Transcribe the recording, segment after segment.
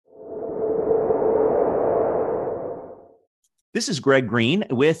This is Greg Green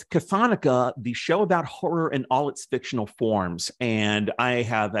with Chthonica, the show about horror in all its fictional forms. And I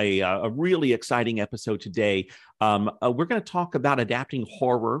have a really exciting episode today. We're going to talk about adapting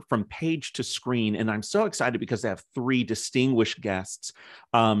horror from page to screen. And I'm so excited because I have three distinguished guests.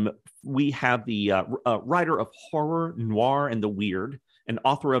 We have the writer of horror, noir, and the weird, and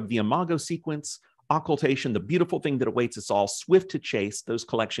author of the Imago sequence, Occultation, The Beautiful Thing That Awaits Us All, Swift to Chase, those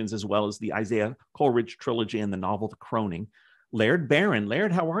collections, as well as the Isaiah Coleridge trilogy and the novel The Croning. Laird Barron.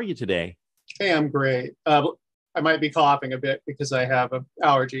 Laird, how are you today? Hey, I'm great. I might be coughing a bit because I have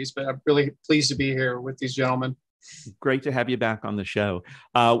allergies, but I'm really pleased to be here with these gentlemen. Great to have you back on the show.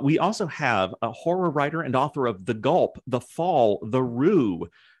 We also have a horror writer and author of The Gulp, The Fall, The Rue,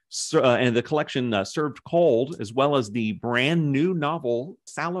 and the collection Served Cold, as well as the brand new novel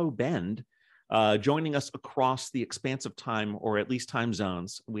Sallow Bend. Joining us across the expanse of time, or at least time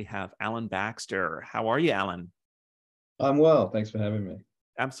zones, we have Alan Baxter. How are you, Alan? I'm well. Thanks for having me.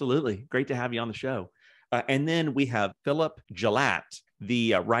 Absolutely. Great to have you on the show. And then we have Philip Gelatt,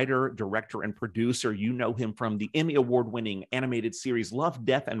 the writer, director, and producer. You know him from the Emmy Award-winning animated series Love,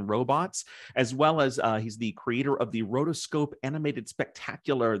 Death, and Robots, as well as he's the creator of the rotoscope animated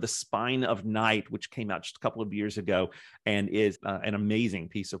spectacular The Spine of Night, which came out just a couple of years ago and is an amazing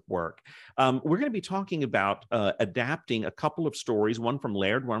piece of work. We're going to be talking about adapting a couple of stories, one from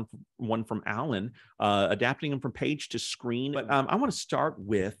Laird, one from Alan, adapting them from page to screen. But I want to start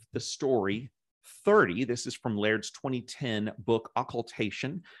with the story 30. This is from Laird's 2010 book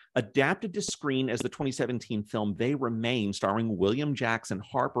Occultation, adapted to screen as the 2017 film They Remain, starring William Jackson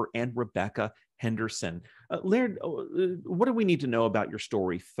Harper and Rebecca Henderson. Laird, what do we need to know about your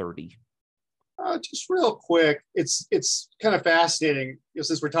story 30? Just real quick, it's kind of fascinating,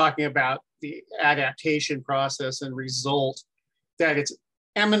 since we're talking about the adaptation process and result, that it's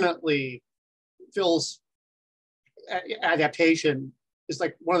eminently Phil's adaptation is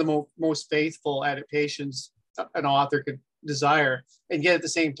like one of the most faithful adaptations an author could desire, and yet at the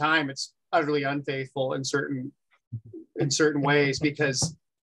same time it's utterly unfaithful in certain ways, because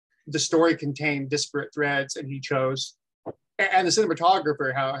the story contained disparate threads, and he chose, and the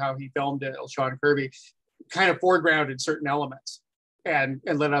cinematographer, how he filmed it, Sean Kirby, kind of foregrounded certain elements and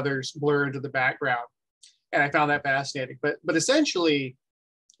let others blur into the background, and I found that fascinating. But essentially,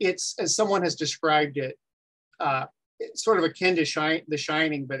 it's, as someone has described it, it's sort of akin to The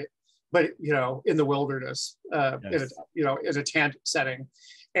Shining, but in the wilderness, yes. in a tent setting,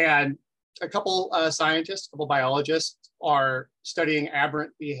 and a couple scientists, a couple biologists are studying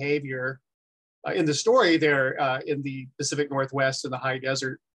aberrant behavior. In the story, they're in the Pacific Northwest in the high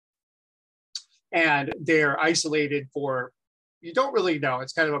desert, and they're isolated for, you don't really know.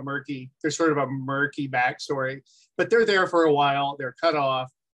 It's kind of there's sort of a murky backstory, but they're there for a while. They're cut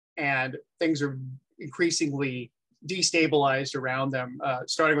off, and things are increasingly destabilized around them,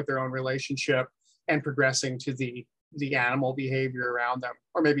 starting with their own relationship and progressing to the animal behavior around them,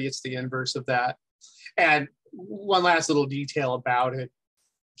 or maybe it's the inverse of that. And one last little detail about it,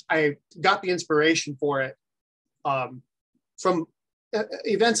 I got the inspiration for it from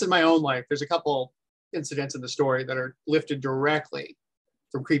events in my own life. There's a couple incidents in the story that are lifted directly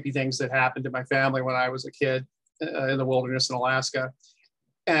from creepy things that happened to my family when I was a kid in the wilderness in Alaska.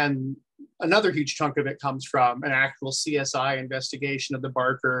 And another huge chunk of it comes from an actual CSI investigation of the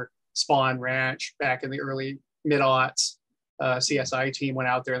Barker Spawn Ranch back in the early mid-aughts. CSI team went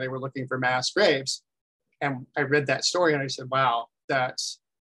out there and they were looking for mass graves. And I read that story and I said, wow, that's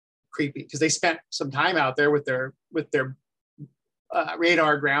creepy, because they spent some time out there with their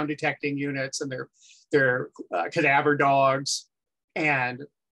radar ground detecting units and their cadaver dogs. And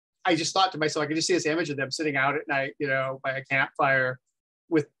I just thought to myself, I could just see this image of them sitting out at night, by a campfire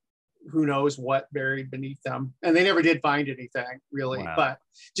with who knows what buried beneath them. And they never did find anything, really. Wow. But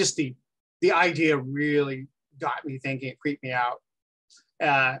just the idea really got me thinking. It creeped me out.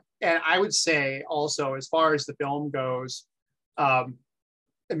 And I would say also, as far as the film goes, and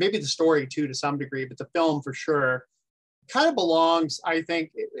maybe the story too to some degree, but the film for sure kind of belongs, I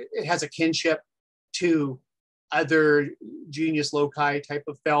think it has a kinship to other genius loci type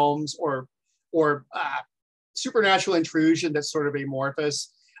of films, or supernatural intrusion that's sort of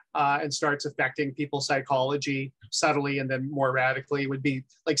amorphous and starts affecting people's psychology subtly and then more radically, would be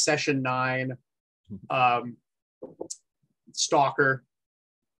like Session 9, Stalker,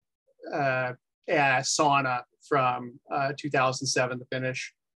 Sauna from 2007, the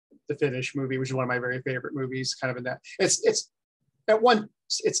Finnish movie, which is one of my very favorite movies. Kind of in that, it's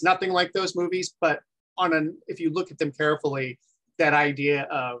nothing like those movies, but if you look at them carefully, that idea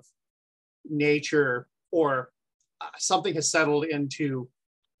of nature or something has settled into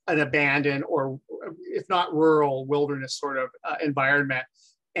an abandoned or if not rural wilderness sort of environment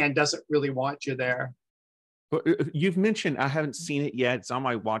and doesn't really want you there. You've mentioned, I haven't seen it yet, it's on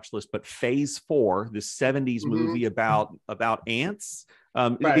my watch list, but Phase 4, the 70s movie about ants.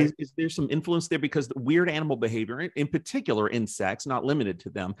 Right. Is there some influence there? Because the weird animal behavior, in particular insects, not limited to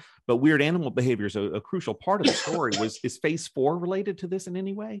them, but weird animal behavior is a crucial part of the story. Is Phase 4 related to this in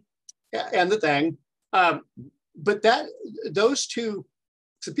any way? Yeah, and the thing. But those two,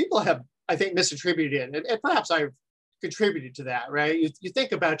 so people have, I think, misattributed it, and perhaps I've contributed to that, right? You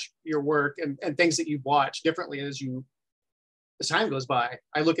think about your work and things that you've watched differently as time goes by.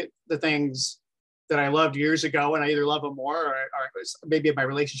 I look at the things that I loved years ago and I either love them more or maybe my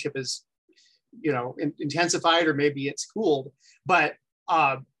relationship is, intensified, or maybe it's cooled. But,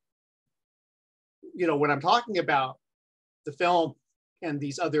 when I'm talking about the film and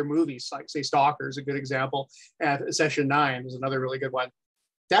these other movies, like say Stalker is a good example, and Session 9 is another really good one.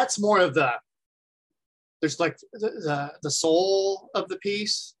 That's more of there's like the soul of the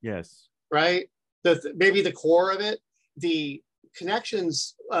piece. Yes. Right? Maybe the core of it. The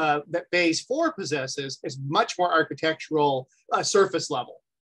connections that Phase 4 possesses is much more architectural, surface level.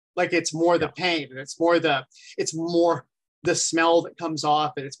 Like it's more the paint, and it's more the smell that comes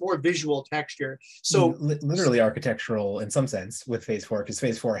off it. It's more visual texture. So literally architectural in some sense with Phase 4, because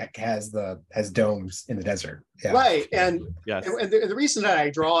Phase 4 has domes in the desert. Yeah. Right. And yes. And the reason that I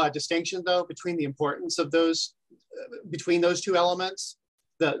draw a distinction though between the importance of those between those two elements,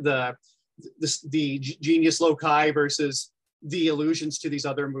 the genius loci versus the allusions to these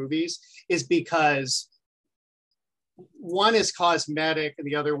other movies, is because one is cosmetic and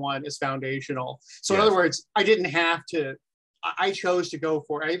the other one is foundational. So in other words, I chose to go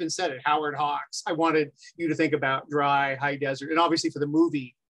for, I even said it, Howard Hawks. I wanted you to think about dry, high desert. And obviously for the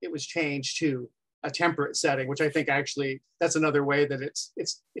movie, it was changed to a temperate setting, which I think actually that's another way that it's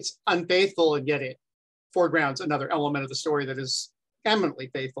unfaithful, and yet it foregrounds another element of the story that is eminently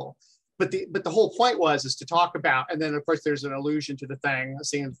faithful. But the whole point is to talk about, and then of course there's an allusion to a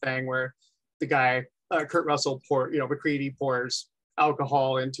scene of the thing where the guy, Kurt Russell McCready pours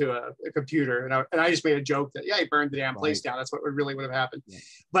alcohol into a computer, and I just made a joke that he burned the damn place down. That's what really would have happened. Yeah.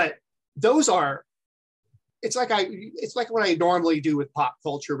 But those are, it's like what I normally do with pop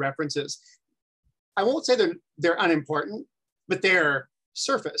culture references. I won't say they're unimportant, but they're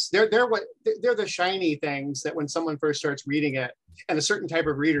surface. They're the shiny things that when someone first starts reading it, and a certain type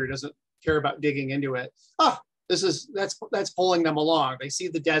of reader doesn't care about digging into it. That's pulling them along. They see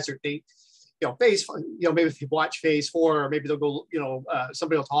the desert. Maybe if you watch Phase 4, or maybe they'll go,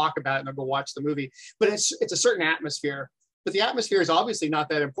 somebody will talk about it and they'll go watch the movie. But it's a certain atmosphere. But the atmosphere is obviously not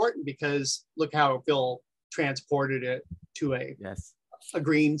that important, because look how Phil transported it to a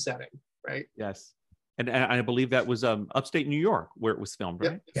green setting, right? Yes. And I believe that was upstate New York where it was filmed,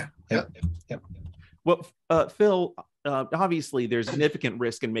 right? Yep. Well, Phil, obviously there's significant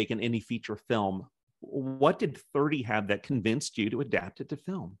risk in making any feature film. What did 30 have that convinced you to adapt it to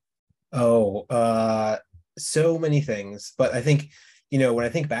film? So many things. But I think, when I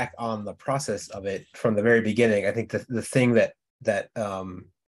think back on the process of it from the very beginning, I think the thing that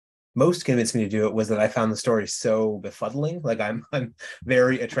most convinced me to do it was that I found the story so befuddling. Like I'm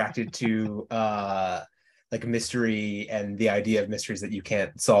very attracted to like mystery and the idea of mysteries that you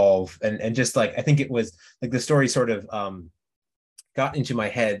can't solve, and just like I think it was like the story sort of got into my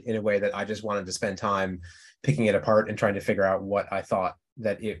head in a way that I just wanted to spend time picking it apart and trying to figure out what I thought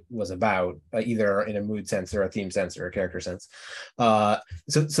that it was about, either in a mood sense or a theme sense or a character sense.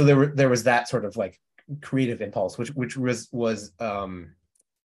 So there was that sort of like creative impulse, which was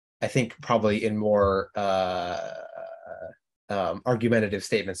I think probably in more argumentative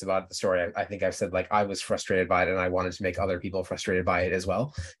statements about the story. I think I've said like I was frustrated by it and I wanted to make other people frustrated by it as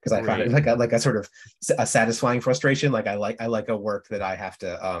well, because I found it like a sort of a satisfying frustration. Like I like a work that I have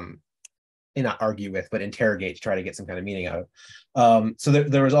to not argue with, but interrogate to try to get some kind of meaning out of. So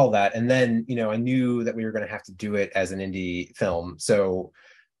there was all that, and then I knew that we were going to have to do it as an indie film. So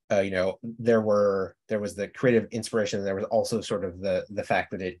there was the creative inspiration, and there was also sort of the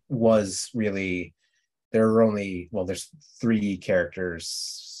fact that it was really, there's 3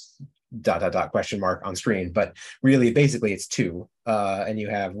 characters ... on screen, but really basically it's 2, and you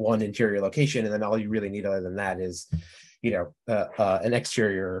have 1 interior location, and then all you really need other than that is an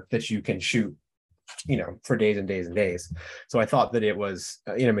exterior that you can shoot for days and days and days. So I thought that it was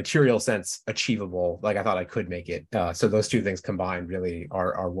in a material sense achievable. Like I thought I could make it. So those 2 things combined really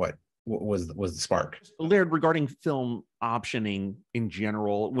are what was the spark. Laird, regarding film optioning in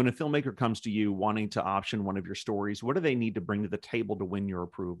general, when a filmmaker comes to you wanting to option one of your stories, what do they need to bring to the table to win your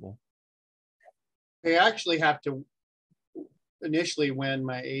approval? They actually have to initially win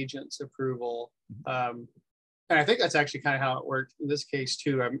my agent's approval. And I think that's actually kind of how it worked in this case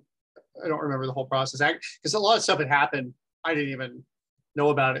too. I don't remember the whole process because a lot of stuff had happened. I didn't even know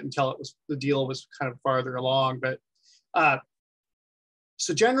about it until the deal was kind of farther along. But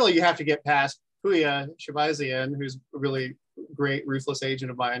so generally you have to get past Puya Shabazian, who's a really great, ruthless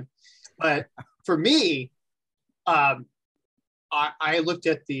agent of mine. But for me, I looked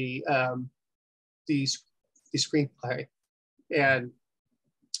at the screenplay, and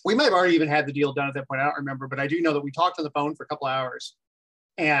we might have already even had the deal done at that point. I don't remember, but I do know that we talked on the phone for a couple hours,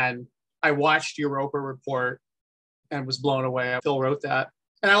 and I watched Europa Report and was blown away. Phil wrote that,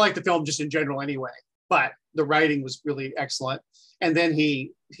 and I like the film just in general anyway. But the writing was really excellent. And then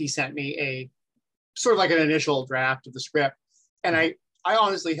he sent me a sort of like an initial draft of the script, and I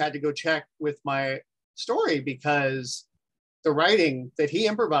honestly had to go check with my story because the writing that he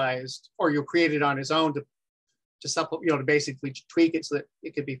improvised or you created on his own to supplement, to basically tweak it so that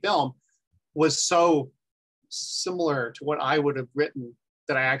it could be filmed, was so similar to what I would have written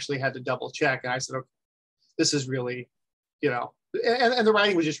that I actually had to double check. And I said, okay, this is really, and the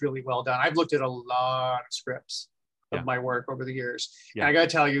writing was just really well done. I've looked at a lot of scripts of my work over the years. Yeah. And I got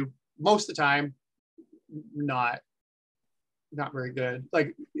to tell you, most of the time, not very good.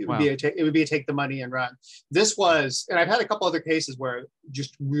 Like it would be a take the money and run. This was, and I've had a couple other cases where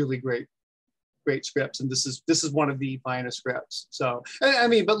just really great scripts, and this is one of the finest scripts. So I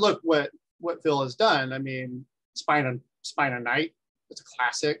mean, but look what Phil has done. I mean, Spine on Night, it's a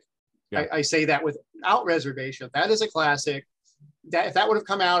classic. Yeah. I say that without reservation. That is a classic. That if that would have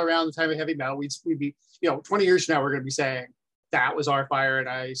come out around the time of Heavy Metal, we'd be 20 years from now we're going to be saying that was our Fire and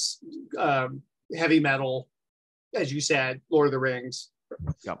Ice. Heavy Metal, as you said, Lord of the Rings,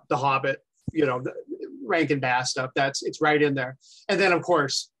 The Hobbit, the Rankin Bass stuff. It's right in there. And then of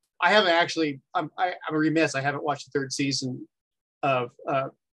course I haven't actually. I'm remiss. I haven't watched the third season of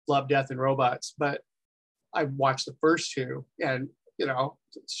Love, Death, and Robots, but I watched the first two, and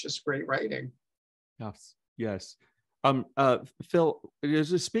it's just great writing. Yes. Phil,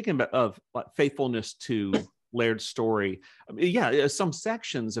 speaking of faithfulness to Laird's story, some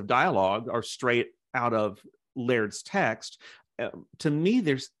sections of dialogue are straight out of Laird's text. To me,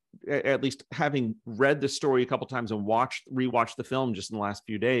 there's, at least having read the story a couple times and rewatched the film just in the last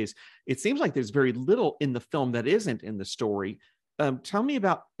few days, it seems like there's very little in the film that isn't in the story. Tell me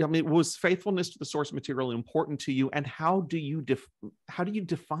about, was faithfulness to the source material important to you, and how do you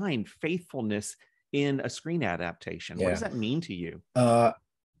define faithfulness in a screen adaptation? What does that mean to you?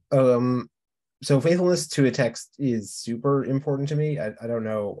 So faithfulness to a text is super important to me. I don't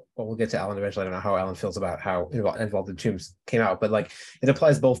know. Well, we'll get to Alan eventually. I don't know how Alan feels about how Vaulted Tombs came out, but like it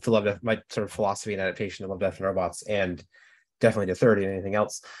applies both to Love, Death, my sort of philosophy and adaptation of Love, Death, and Robots, and definitely to 30 and anything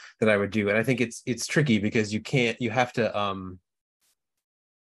else that I would do. And I think it's tricky because you have to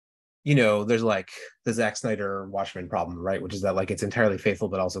there's like the Zack Snyder Watchmen problem, right? Which is that like it's entirely faithful,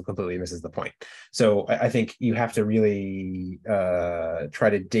 but also completely misses the point. So I think you have to really try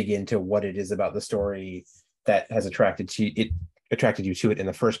to dig into what it is about the story that has attracted you to it in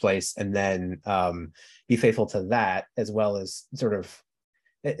the first place, and then be faithful to that, as well as sort of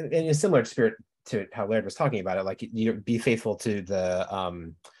in a similar spirit to how Laird was talking about it, like you be faithful to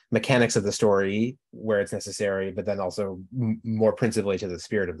the mechanics of the story where it's necessary, but then also more principally to the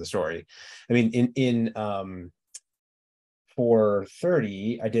spirit of the story. I mean, in for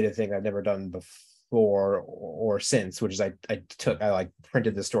 30, I did a thing I've never done before or since, which is I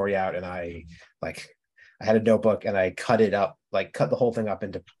printed the story out, and I had a notebook and I cut it up, cut the whole thing up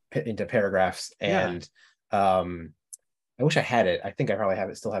into paragraphs, and I wish I had it. I think I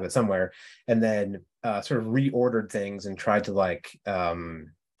probably still have it somewhere, and then sort of reordered things and tried to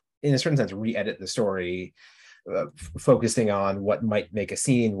in a certain sense, re-edit the story, focusing on what might make a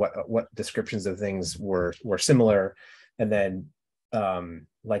scene, what descriptions of things were similar, and then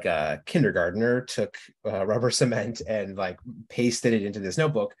like a kindergartner took rubber cement and pasted it into this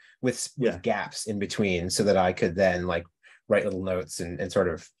notebook with gaps in between, so that I could then write little notes and sort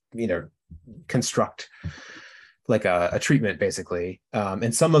of construct like a treatment basically.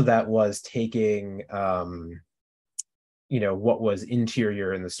 And some of that was taking what was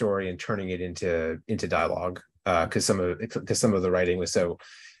interior in the story and turning it into dialogue, because some of the writing was so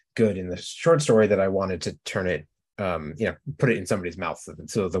good in the short story that I wanted to turn it, put it in somebody's mouth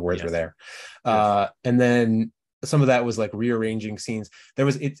so the words were there. And then some of that was rearranging scenes.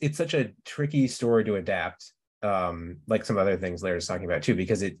 It's such a tricky story to adapt, like some other things Laird is talking about too,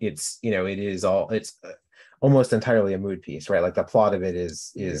 because it's almost entirely a mood piece, right? Like the plot of it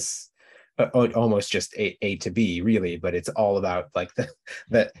is almost just A to B really, but it's all about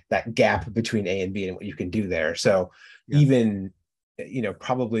that gap between A and B and what you can do there. So even,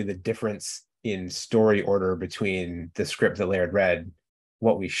 probably the difference in story order between the script that Laird read,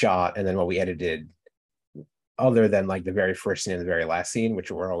 what we shot, and then what we edited, other than like the very first scene and the very last scene,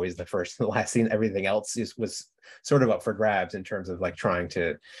 which were always the first and the last scene, everything else was sort of up for grabs in terms of like trying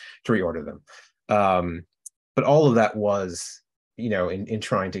to reorder them. But all of that was, in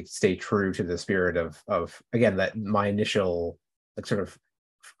trying to stay true to the spirit of again, that my initial like sort of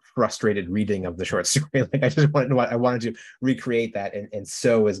frustrated reading of the short story. Like I wanted to recreate that and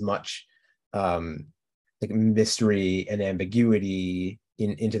sow as much like mystery and ambiguity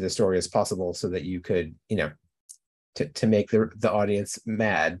into the story as possible, so that you could, to make the audience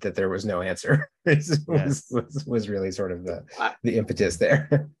mad that there was no answer. was really sort of the impetus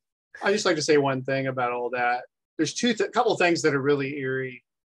there. I just like to say one thing about all that. There's couple things that are really eerie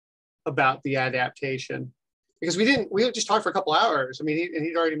about the adaptation, because we just talked for a couple hours. I mean,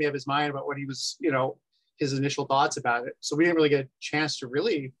 he'd already made up his mind about what he was, his initial thoughts about it. So we didn't really get a chance to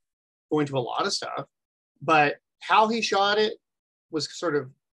really go into a lot of stuff. But how he shot it was sort of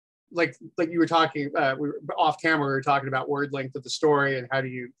like you were talking, we were off camera, we were talking about word length of the story and how do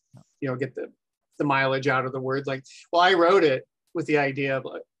you get the mileage out of the word length. Well, I wrote it with the idea of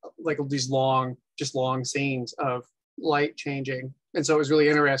like these long scenes of light changing. And so it was really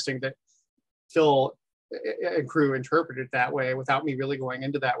interesting that Phil and crew interpreted it that way without me really going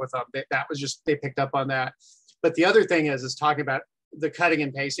into that with them. That was just, they picked up on that. But the other thing is talking about the cutting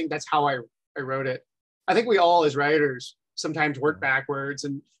and pasting. That's how I wrote it. I think we all as writers sometimes work backwards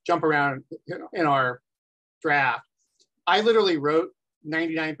and jump around in our draft. I literally wrote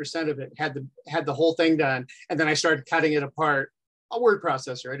 99% of it, had the whole thing done, and then I started cutting it apart. A word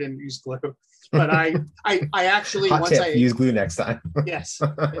processor. I didn't use glue, but I actually use glue next time. Yes,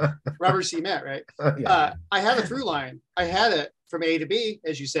 rubber cement, right? Yeah. I had a through line. I had it from A to B,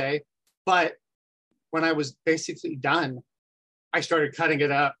 as you say, but when I was basically done, I started cutting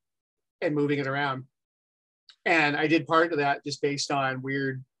it up and moving it around. And I did part of that just based on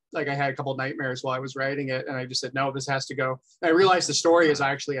weird, like I had a couple of nightmares while I was writing it. And I just said, no, this has to go. And I realized the story is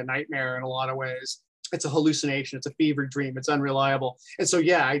actually a nightmare in a lot of ways. It's a hallucination. It's a fever dream. It's unreliable. And so,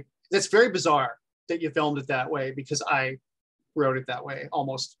 yeah, that's very bizarre that you filmed it that way, because I wrote it that way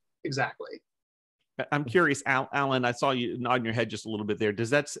almost exactly. I'm curious, Alan, I saw you nodding your head just a little bit there.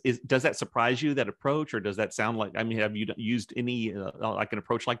 Does that surprise you, that approach, or does that sound like, I mean, have you used any like an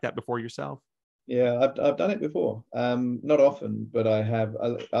approach like that before yourself? Yeah, I've done it before. Not often, but I have.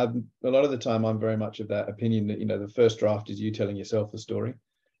 A lot of the time, I'm very much of that opinion that, the first draft is you telling yourself the story.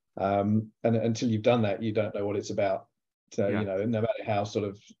 And until you've done that, you don't know what it's about. So, Yeah. No matter how sort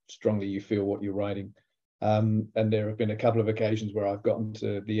of strongly you feel what you're writing. And there have been a couple of occasions where I've gotten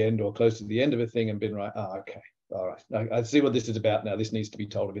to the end or close to the end of a thing and been right, okay, all right, I see what this is about now. This needs to be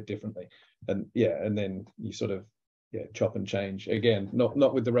told a bit differently. And and then you sort of chop and change again,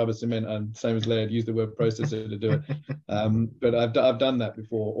 not with the rubber cement. And same as Laird, use the word processor to do it. But I've done that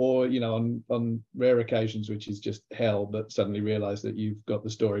before, or on rare occasions, which is just hell, but suddenly realize that you've got the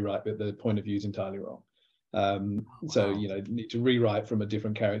story right, but the point of view is entirely wrong. So you need to rewrite from a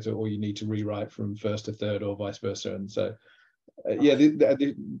different character, or you need to rewrite from first to third, or vice versa. And so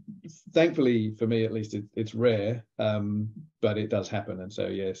thankfully for me at least, it's rare, but it does happen. And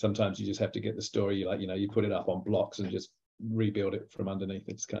so sometimes you just have to get the story, you put it up on blocks and just rebuild it from underneath.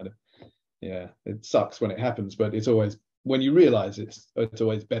 It's kind of it sucks when it happens, but it's always, when you realize it's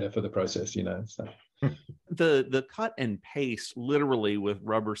always better for the process, so. The cut and paste literally with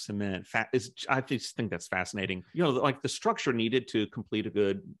rubber cement I just think that's fascinating. Like the structure needed to complete a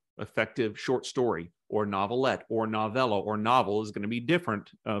good, effective short story or novelette or novella or novel is going to be different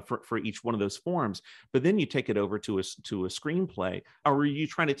for each one of those forms. But then you take it over to a screenplay. Or are you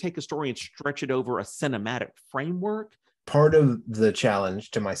trying to take a story and stretch it over a cinematic framework? Part of the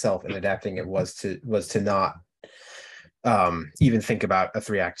challenge to myself in adapting it was to not even think about a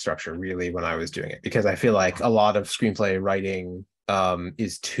 3-act structure really when I was doing it, because I feel like a lot of screenplay writing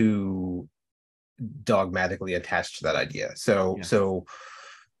is too dogmatically attached to that idea. So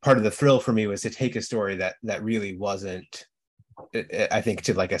part of the thrill for me was to take a story that really wasn't, I think,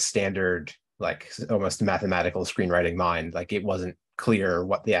 to like a standard, like almost mathematical screenwriting mind. Like it wasn't clear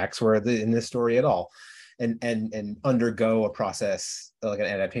what the acts were in this story at all, and undergo a process, like an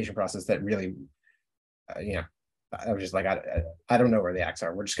adaptation process that really, I was just like, I don't know where the acts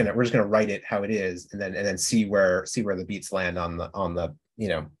are. We're just gonna write it how it is, and then see where the beats land on the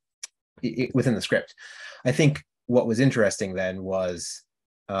within the script. I think what was interesting then was,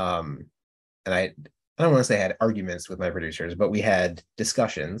 and I don't want to say I had arguments with my producers, but we had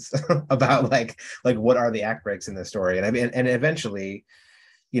discussions about like what are the act breaks in the story, and eventually,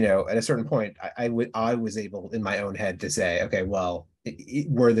 at a certain point, I was able in my own head to say, okay, well,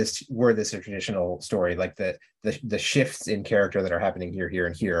 were this a traditional story, like the shifts in character that are happening here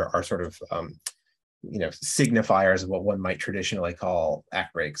and here are sort of signifiers of what one might traditionally call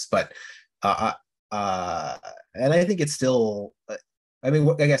act breaks. But and I think it's still, I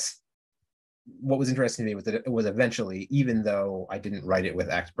guess what was interesting to me was that it was eventually, even though I didn't write it with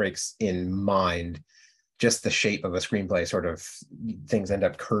act breaks in mind, just the shape of a screenplay, sort of things end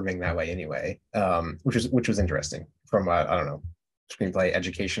up curving that way anyway, which was interesting from a, I don't know, screenplay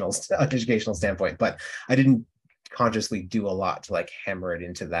educational standpoint. But I didn't consciously do a lot to like hammer it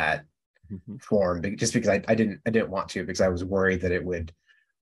into that form, just because I didn't want to, because I was worried that it would,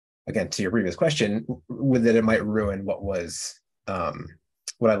 again, to your previous question, that it might ruin what was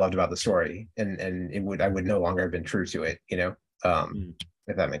what I loved about the story, and I would no longer have been true to it, if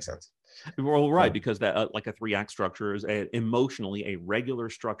that makes sense. Well, right, because that like a 3-act structure is emotionally a regular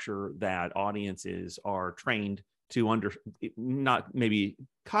structure that audiences are trained to not maybe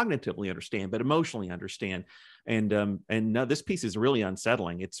cognitively understand, but emotionally understand. And no, this piece is really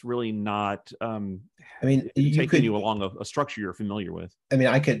unsettling. It's really not. Taking you along a structure you're familiar with. I mean,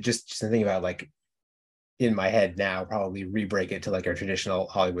 I could just think about, like, in my head now, probably re-break it to like a traditional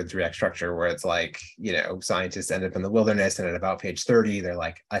Hollywood 3-act structure, where it's like, scientists end up in the wilderness, and at about page 30 they're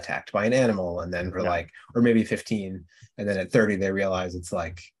like attacked by an animal, and then for like, or maybe 15, and then at 30 they realize it's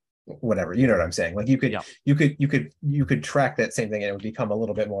like whatever, you know what I'm saying? Like you could track that same thing, and it would become a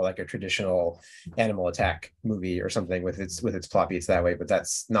little bit more like a traditional animal attack movie or something with its plot beats that way. But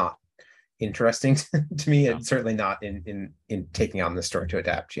that's not interesting to me, and certainly not in taking on the story to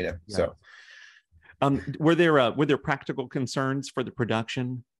adapt, so. Were there practical concerns for the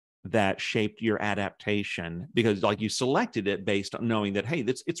production that shaped your adaptation? Because like you selected it based on knowing that, hey,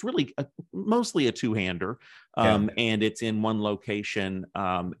 it's really mostly a two-hander, and it's in one location,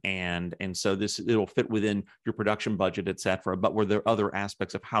 and so it'll fit within your production budget, etc. But were there other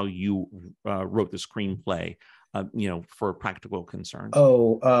aspects of how you wrote the screenplay, for practical concerns?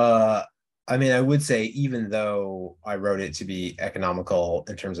 I mean, I would say, even though I wrote it to be economical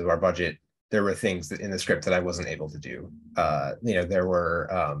in terms of our budget, there were things that in the script that I wasn't able to do. There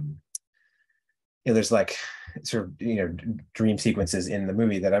were, there's like sort of, dream sequences in the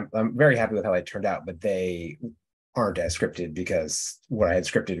movie that I'm very happy with how it turned out, but they aren't as scripted, because what I had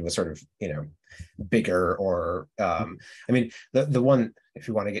scripted was sort of, bigger, or, the one, if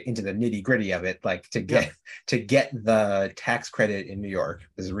you want to get into the nitty gritty of it, like to get the tax credit in New York,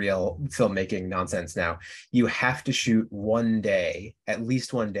 is real filmmaking nonsense now. You have to shoot at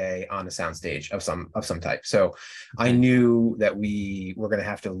least one day on a soundstage of some type. So I knew that we were going to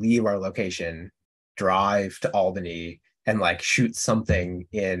have to leave our location, drive to Albany, and like shoot something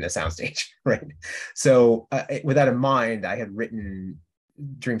in a soundstage, right? So with that in mind, I had written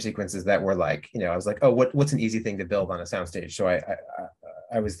dream sequences that were like, I was like, oh, what's an easy thing to build on a soundstage? So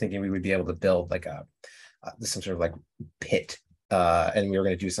I was thinking we would be able to build like some sort of like pit, and we were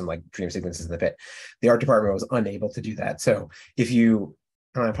going to do some like dream sequences in the pit. The art department was unable to do that. So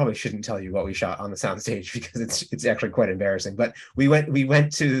I probably shouldn't tell you what we shot on the soundstage, because it's actually quite embarrassing. But we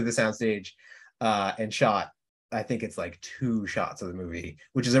went to the soundstage and shot, I think it's like 2 shots of the movie,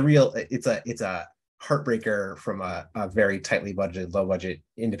 which is it's a heartbreaker from a very tightly budgeted, low budget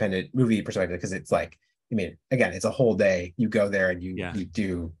independent movie perspective, because it's like, I mean, again, it's a whole day. You go there and you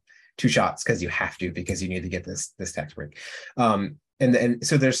do 2 shots because you have to, because you need to get this tax break. And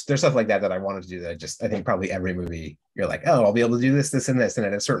so there's stuff like that I wanted to do, that I think probably every movie you're like, oh, I'll be able to do this, and this, and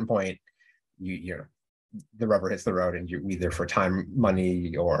at a certain point the rubber hits the road, and you're either for time,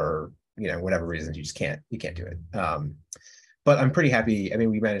 money, or whatever reasons, you can't do it. But I'm pretty happy. I mean,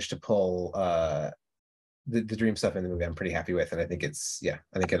 we managed to pull the dream stuff in the movie. I'm pretty happy with, and I think I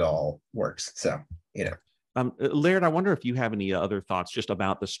think it all works. So, Laird, I wonder if you have any other thoughts just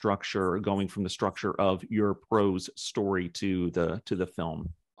about the structure, going from the structure of your prose story to the film.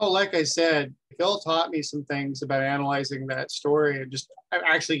 Oh, like I said, Phil taught me some things about analyzing that story, and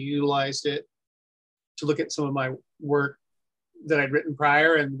I actually utilized it to look at some of my work that I'd written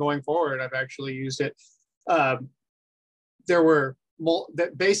prior, and going forward, I've actually used it. There were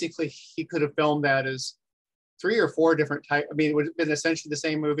that basically he could have filmed that as 3 or 4 different types. I mean, it would have been essentially the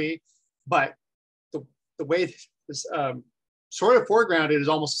same movie, but the way it was sort of foregrounded is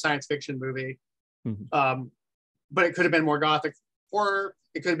almost a science fiction movie. But it could have been more gothic horror.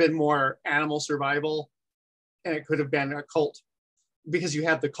 It could have been more animal survival, and it could have been a cult, because you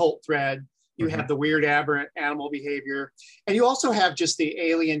have the cult thread. You have the weird aberrant animal behavior. And you also have just the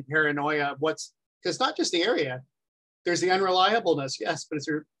alien paranoia of because not just the area, there's the unreliableness, yes, but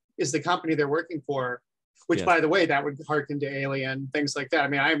is the company they're working for which Yes. by the way, that would harken to Alien, things like that. I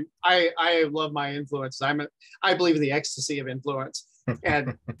mean, I love my influences. I believe in the ecstasy of influence,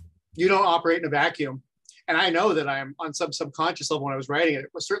 and you don't operate in a vacuum. And I know that I'm on some subconscious level when I was writing it.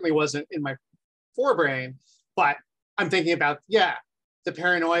 It certainly wasn't in my forebrain, but I'm thinking about, the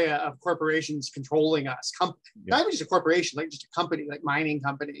paranoia of corporations controlling us. Not even just a corporation, like just a company, like mining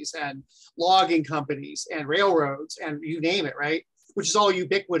companies and logging companies and railroads and you name it, right? Which is all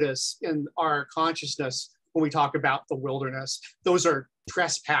ubiquitous in our consciousness when we talk about the wilderness. Those are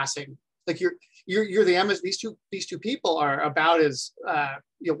trespassing. Like you're the these two people are about as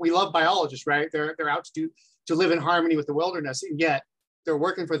we love biologists, right? They're out to live in harmony with the wilderness, and yet they're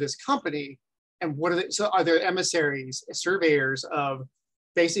working for this company. And what are they? So are there emissaries, surveyors of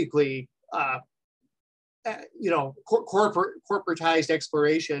basically corporatized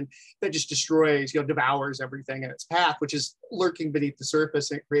exploration that just destroys, devours everything in its path, which is lurking beneath the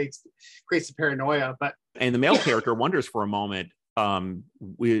surface, and it creates the paranoia. And the male character wonders for a moment,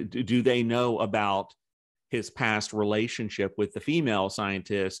 do they know about his past relationship with the female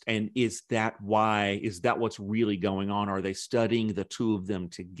scientist? And is that what's really going on? Are they studying the two of them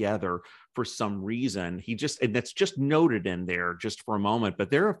together for some reason? And that's just noted in there just for a moment, but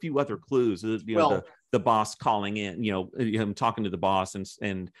there are a few other clues, the boss calling in, him talking to the boss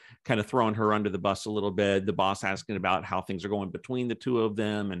and kind of throwing her under the bus a little bit, the boss asking about how things are going between the two of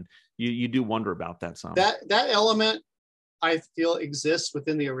them. And you do wonder about that some. That element I feel exists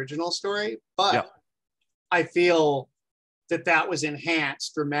within the original story, but yeah. I feel that was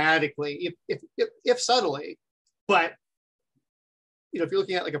enhanced dramatically, if subtly. But if you're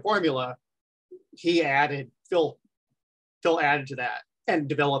looking at like a formula, Phil added to that and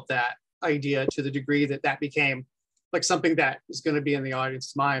developed that idea to the degree that became like something that is going to be in the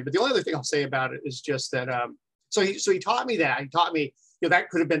audience's mind. But the only other thing I'll say about it is just that so he taught me that. He taught me that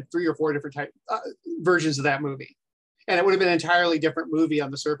could have been 3 or 4 different versions of that movie. And it would have been an entirely different movie on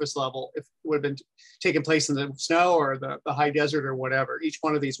the surface level if it would have been taking place in the snow or the high desert or whatever. Each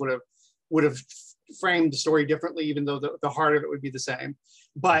one of these would have framed the story differently, even though the heart of it would be the same.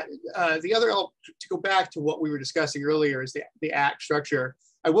 But the other, to go back to what we were discussing earlier, is the act structure.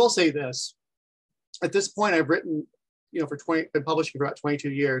 I will say this: at this point, I've written, been publishing for about 22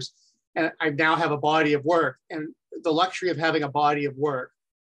 years, and I now have a body of work. And the luxury of having a body of work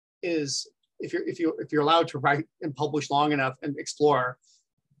is, if you're allowed to write and publish long enough and explore,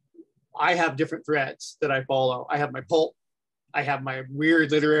 I have different threads that I follow. I have my pulp, I have my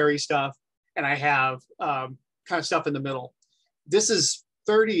weird literary stuff, and I have kind of stuff in the middle. This is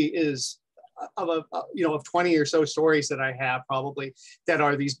 30 is of 20 or so stories that I have probably that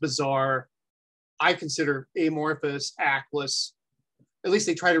are these bizarre, I consider amorphous, actless. At least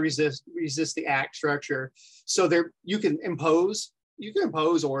they try to resist the act structure. So you can impose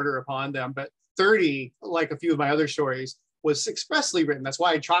order upon them, but 30, like a few of my other stories, was expressly written. That's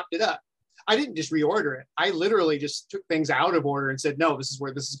why I chopped it up. I didn't just reorder it. I literally just took things out of order and said, no, this is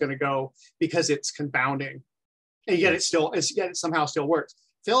where this is going to go because it's confounding. And yet it somehow still works.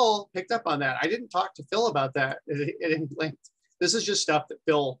 Phil picked up on that. I didn't talk to Phil about that at any length. This is just stuff that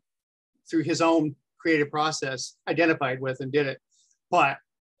Phil, through his own creative process, identified with and did it. But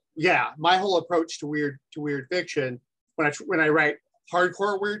yeah, my whole approach to weird fiction, when I write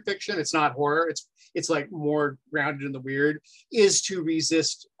hardcore weird fiction, it's not horror, it's like more grounded in the weird, is to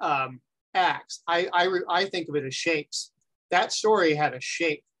resist acts. I think of it as shapes. That story had a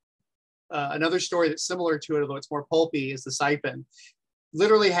shape. Another story that's similar to it, although it's more pulpy, is The Siphon.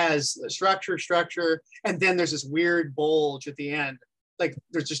 Literally has a structure, and then there's this weird bulge at the end. Like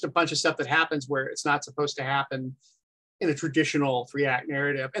there's just a bunch of stuff that happens where it's not supposed to happen in a traditional 3-act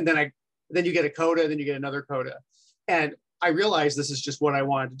narrative. And then you get a coda, then you get another coda. And I realized this is just what I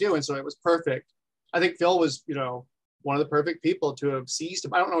wanted to do. And so it was perfect. I think Phil was, one of the perfect people to have seized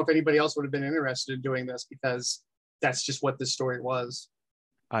him. I don't know if anybody else would have been interested in doing this because that's just what this story was.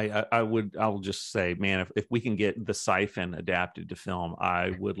 I will just say, man, if we can get The Siphon adapted to film,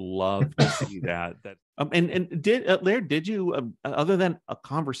 I would love to see that. And did Laird, did you, other than a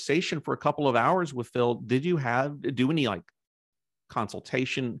conversation for a couple of hours with Phil, did you do any like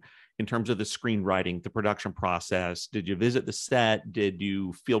consultation in terms of the screenwriting, the production process? Did you visit the set? Did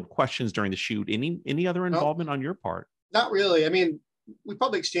you field questions during the shoot? Any other involvement on your part? Not really. I mean, we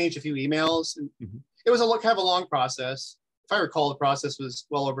probably exchanged a few emails, and it was kind of a long process. If I recall, the process was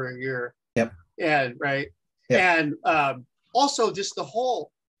well over a year. Yep. And right. Yep. And also just the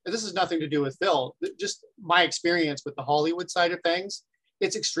whole, this has nothing to do with Phil, just my experience with the Hollywood side of things.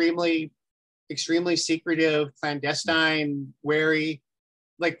 It's extremely, extremely secretive, clandestine, wary,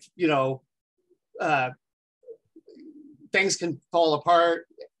 like, things can fall apart.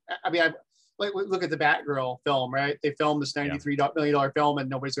 I mean, like look at the Batgirl film, right? They filmed this $93 million film, and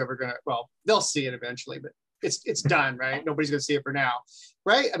nobody's ever gonna. Well, they'll see it eventually, but it's done, right? Nobody's gonna see it for now,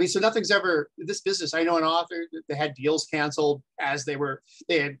 right? I mean, so nothing's ever this business. I know an author that had deals canceled as they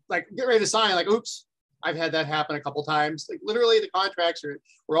had like get ready to sign, like, oops, I've had that happen a couple times. Like literally, the contracts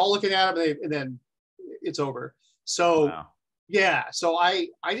we're all looking at them, and then it's over. So yeah, so I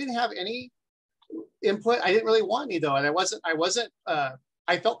didn't have any input. I didn't really want any though, and I wasn't.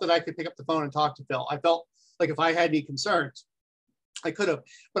 I felt that I could pick up the phone and talk to Phil. I felt like if I had any concerns, I could have.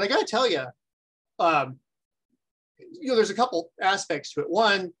 But I got to tell you, there's a couple aspects to it.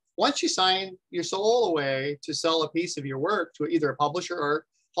 One, once you sign your soul away to sell a piece of your work to either a publisher or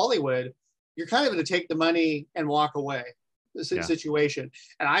Hollywood, you're kind of going to take the money and walk away. This situation,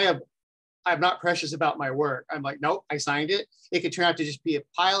 and I'm not precious about my work. I'm like, nope, I signed it. It could turn out to just be a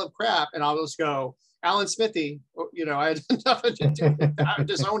pile of crap, and I'll just go, Alan Smithy, I had nothing to do with it. I'm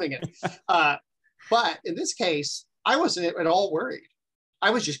disowning it. But in this case, I wasn't at all worried. I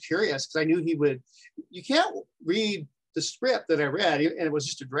was just curious because I knew he would. You can't read the script that I read, and it was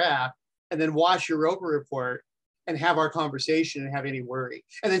just a draft, and then watch your Roper report and have our conversation and have any worry,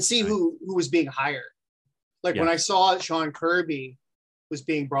 and then see who was being hired. Like when I saw Sean Kirby was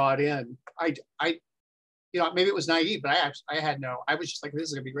being brought in, I maybe it was naive, but I had no. I was just like, this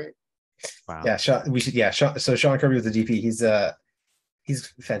is gonna be great. Wow. Yeah, so Sean Kirby was the DP. He's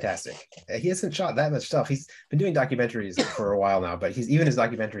fantastic. He hasn't shot that much stuff. He's been doing documentaries for a while now, but even his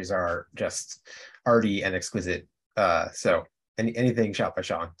documentaries are just arty and exquisite. So anything shot by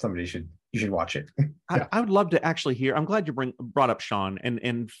Sean, you should watch it. I would love to actually hear. I'm glad you brought up Sean,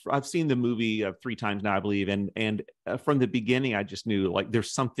 and I've seen the movie 3 times now, I believe, and from the beginning, I just knew like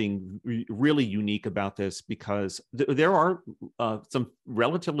there's something really unique about this because there are some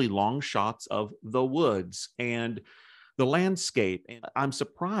relatively long shots of the woods and the landscape, and I'm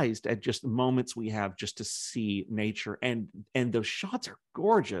surprised at just moments we have just to see nature, and those shots are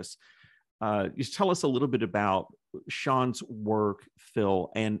gorgeous. Just tell us a little bit about Sean's work,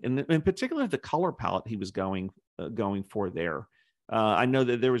 Phil, and in particular the color palette he was going for there. I know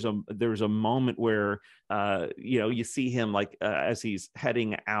that there was a moment where you see him like as he's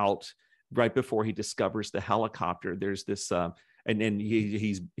heading out right before he discovers the helicopter. There's this and then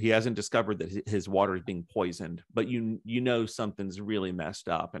he hasn't discovered that his water is being poisoned, but something's really messed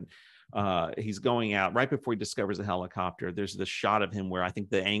up, and he's going out right before he discovers the helicopter. There's this shot of him where I think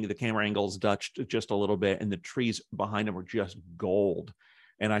the camera angle's dutched just a little bit, and the trees behind him are just gold.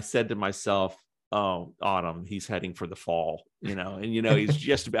 And I said to myself, "Oh, autumn, he's heading for the fall," and he's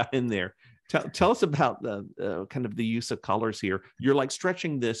just about in there. Tell us about the kind of the use of colors here. You're like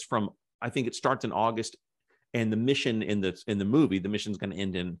stretching this from, I think it starts in August. And the mission in the movie, the mission's going to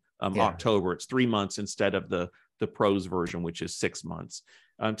end in October. It's 3 months instead of the prose version, which is 6 months.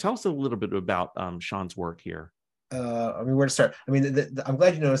 Tell us a little bit about Sean's work here. Where to start? I'm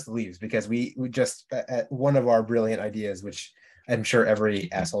glad you noticed the leaves, because we just at one of our brilliant ideas, which I'm sure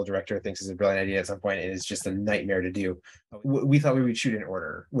every asshole director thinks is a brilliant idea at some point, and it's just a nightmare to do. We thought we would shoot in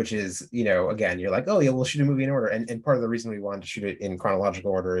order, which is, again, you're like, oh yeah, we'll shoot a movie in order. And part of the reason we wanted to shoot it in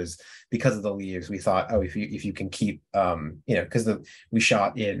chronological order is because of the leaves. We thought, oh, if you can keep, because we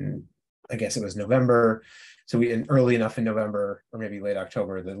shot in, I guess it was November. So early enough in November or maybe late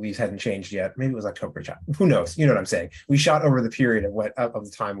October, the leaves hadn't changed yet. Maybe it was October. Who knows? You know what I'm saying? We shot over the period of the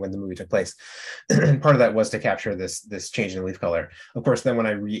time when the movie took place. And part of that was to capture this change in leaf color. Of course, then when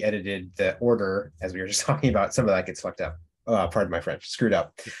I re-edited the order, as we were just talking about, some of that gets fucked up. Pardon my French, screwed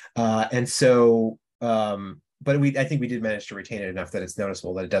up. But I think we did manage to retain it enough that it's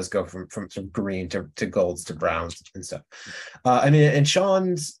noticeable that it does go from green to golds to browns and stuff. And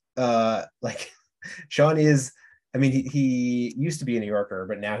Sean's Sean is, he used to be a New Yorker,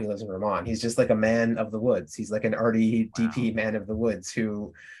 but now he lives in Vermont. He's just like a man of the woods. He's like an arty DP man of the woods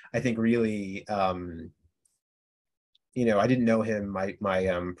who I think really, I didn't know him. My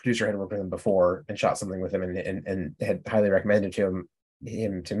producer had worked with him before and shot something with him and had highly recommended him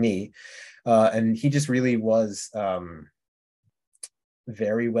to me. And he just really was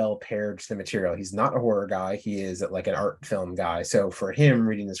very well paired to the material. He's not a horror guy. He is like an art film guy. So for him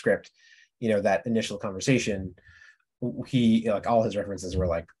reading the script, that initial conversation, he all his references were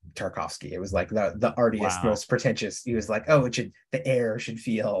like Tarkovsky. It was like the artiest, most pretentious. He was like, oh, the air should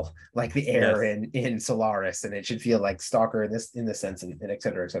feel like the air in Solaris, and it should feel like Stalker in this sense, and et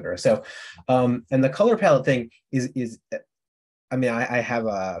cetera, et cetera. So, and the color palette thing is I have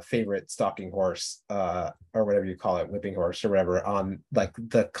a favorite stalking horse, or whatever you call it, whipping horse or whatever, on like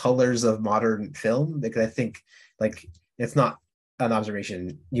the colors of modern film, because I think like it's not an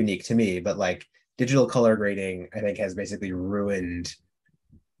observation unique to me, but like digital color grading, I think, has basically ruined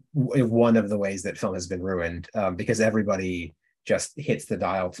one of the ways that film has been ruined, because everybody just hits the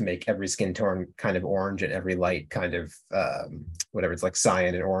dial to make every skin tone kind of orange and every light kind of whatever, it's like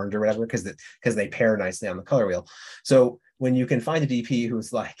cyan and orange or whatever, because they pair nicely on the color wheel. So when you can find a DP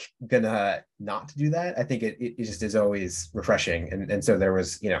who's like gonna not do that, I think it just is always refreshing. And so there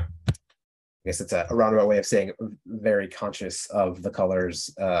was, I guess it's a roundabout way of saying very conscious of the colors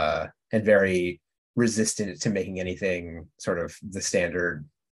and very resistant to making anything sort of the standard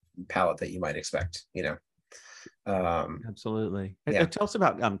palette that you might expect, Absolutely. Yeah. Tell us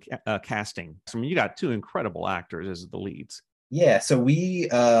about casting. I mean, you got two incredible actors as the leads. Yeah, so we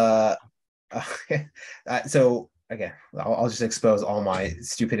so again, I'll just expose all my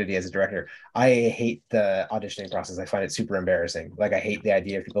stupidity as a director. I hate the auditioning process. I find it super embarrassing. Like, I hate the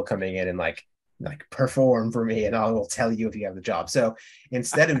idea of people coming in and like perform for me and I will tell you if you have the job. So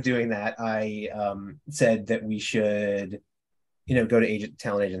instead of doing that, I said that we should, go to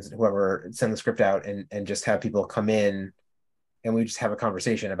talent agents, whoever, send the script out and just have people come in and we just have a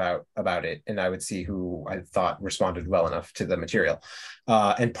conversation about it. And I would see who I thought responded well enough to the material.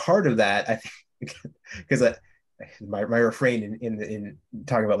 And part of that, I think, because my refrain in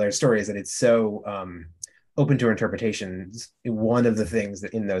talking about Laird's story is that it's so open to interpretations. One of the things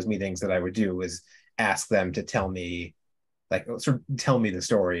that in those meetings that I would do was ask them to tell me the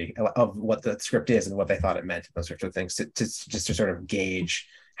story of what the script is and what they thought it meant, those sorts of things, to sort of gauge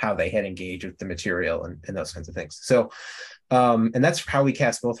how they had engaged with the material and those kinds of things. So, and that's how we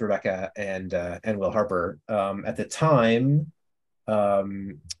cast both Rebecca and Will Harper. At the time,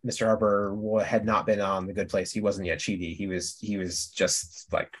 Mr. Harper had not been on The Good Place. He wasn't yet Chidi. He was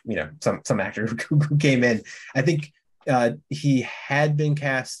just like, some actor who came in. I think he had been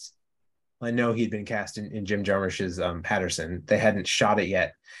cast. I know he'd been cast in Jim Jarmusch's Patterson. They hadn't shot it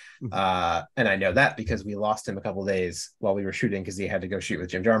yet. And I know that because we lost him a couple of days while we were shooting because he had to go shoot with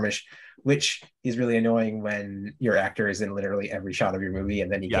Jim Jarmusch, which is really annoying when your actor is in literally every shot of your movie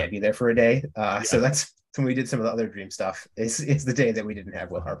and then he can't be there for a day. So that's when we did some of the other dream stuff. It's the day that we didn't have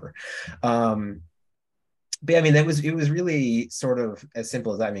Will Harper. But I mean, it was really sort of as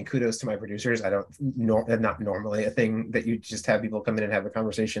simple as that. I mean, kudos to my producers. Not normally a thing that you just have people come in and have a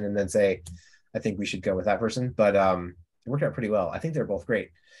conversation and then say, I think we should go with that person. But it worked out pretty well. I think they're both great.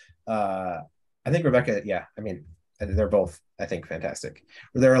 I think Rebecca, I mean, they're both, I think, fantastic.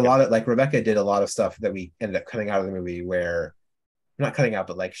 There are a lot of, like, Rebecca did a lot of stuff that we ended up cutting out of the movie where, not cutting out,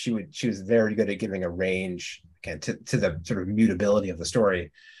 but like she was very good at giving a range, again, to the sort of mutability of the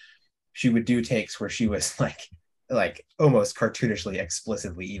story. She would do takes where she was like almost cartoonishly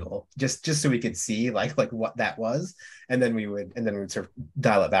explicitly evil, just so we could see like what that was, and then we would sort of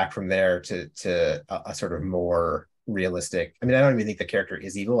dial it back from there to a sort of more realistic. I mean, I don't even think the character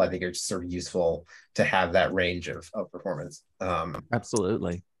is evil. I think it's sort of useful to have that range of performance.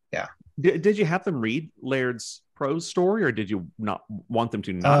 Absolutely. Yeah. Did you have them read Laird's prose story, or did you not want them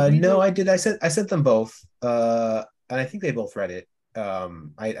to not? No, I did. I sent them both, and I think they both read it.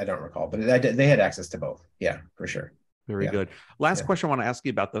 I don't recall, but they had access to both. Yeah, for sure. Very good. Last question I want to ask you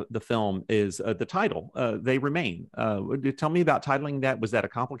about the film is the title, They Remain. Tell me about titling that. Was that a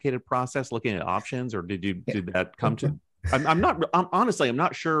complicated process, looking at options, or did that come to? Honestly, I'm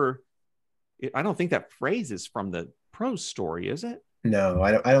not sure. I don't think that phrase is from the prose story, is it? No,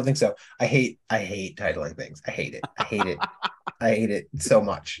 I don't think so. I hate titling things. I hate it. I hate it so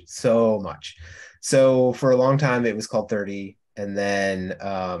much. So for a long time it was called 30, and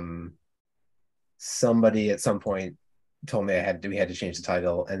then somebody at some point told me we had to change the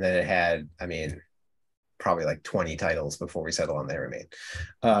title, and then it had, I mean, probably like 20 titles before we settled on They Remain.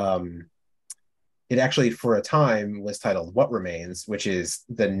 It actually for a time was titled What Remains, which is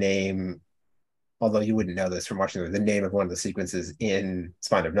the name, although you wouldn't know this from watching the name of one of the sequences in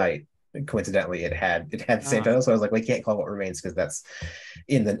Spine of Night. Coincidentally, it had the same title. So I was like, we can't call it What Remains because that's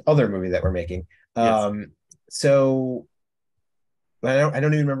in the other movie that we're making. Yes. So I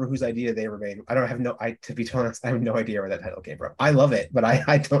don't even remember whose idea They Remain. To be honest, I have no idea where that title came from. I love it, but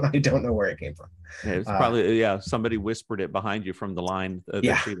I don't know where it came from. Yeah, it's probably somebody whispered it behind you from the line. The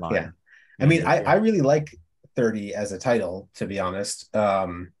tree line. Yeah. I mean, I really like 30 as a title, to be honest.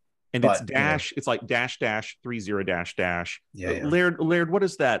 And it's dash, it's like dash 30 dash. Yeah. Laird, what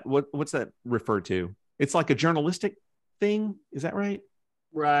is that? What's that referred to? It's like a journalistic thing. Is that right?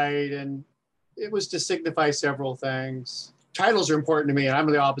 Right. And it was to signify several things. Titles are important to me, and I'm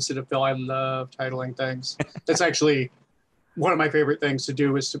the opposite of Phil. I love titling things. That's actually one of my favorite things to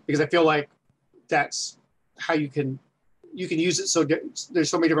do, because I feel like that's how you can use it. So there's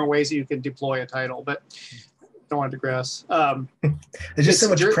so many different ways that you can deploy a title. But want to digress. There's just so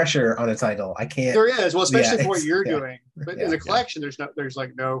much pressure on a title. I can't. There is, well, especially for what you're doing. But in the yeah. collection, there's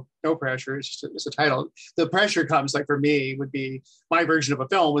like no pressure. It's just it's a title. The pressure comes, like for me, would be my version of a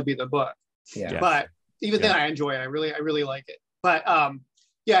film would be the book. Yeah. But even then, I enjoy it. I really like it. But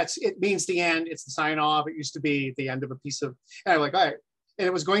yeah, it means the end. It's the sign off. It used to be the end of a piece of. And I'm like, all right, and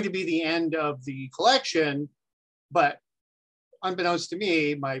it was going to be the end of the collection, but unbeknownst to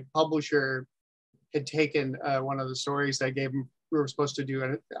me, my publisher had taken one of the stories that I gave him. We were supposed to do,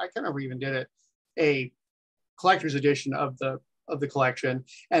 and I can't remember who even did it, a collector's edition of the collection,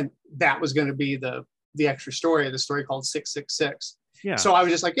 and that was going to be the extra story, the story called 666. Yeah. So I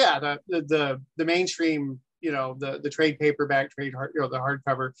was just like, yeah, the mainstream, the trade paperback, the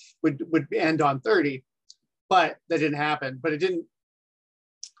hardcover would end on 30, but that didn't happen. But it didn't.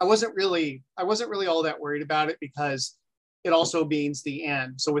 I wasn't really all that worried about it because it also means the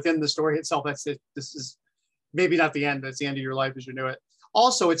end. So within the story itself, that's it. This is maybe not the end, but it's the end of your life as you knew it.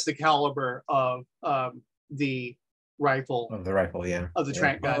 Also, it's the caliber of the rifle. Of the rifle, yeah. Of the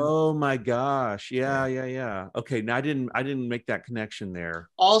Trent gun. Oh my gosh. Yeah. Okay. Now I didn't make that connection there.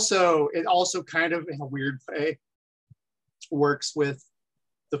 Also, it also kind of in a weird way works with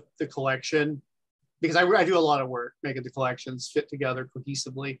the collection, because I do a lot of work making the collections fit together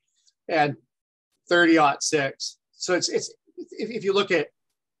cohesively. And 30-06. So it's if you look at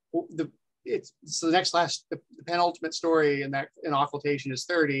the the penultimate story in Occultation is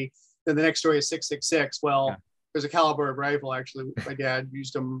 30, then the next story is 666. Well, yeah. There's a caliber of rifle. Actually, my dad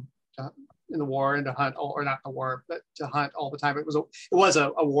used them in the war and to hunt, or not the war, but to hunt all the time. It was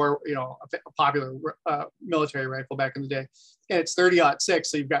a war, a popular military rifle back in the day. And it's 30-06,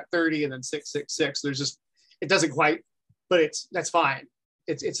 so you've got 30 and then 666. There's just, it doesn't quite, but that's fine.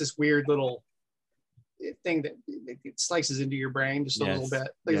 It's this weird little thing that it slices into your brain just a little bit.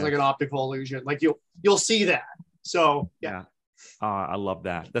 It's like an optical illusion. Like you'll see that. So yeah. I love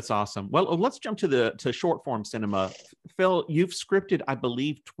that. That's awesome. Well, let's jump to short form cinema. Phil, you've scripted, I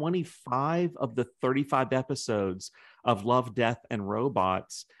believe, 25 of the 35 episodes of Love, Death, and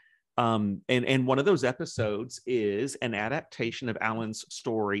Robots. And one of those episodes is an adaptation of Alan's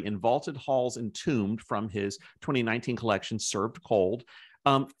story in Vaulted Halls Entombed from his 2019 collection, Served Cold.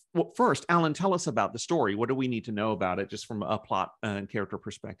 Well, first, Alan, tell us about the story. What do we need to know about it, just from a plot and character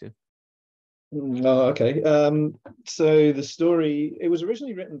perspective? Oh, okay. So the story, it was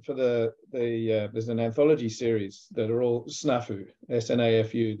originally written for there's an anthology series that are all SNAFU,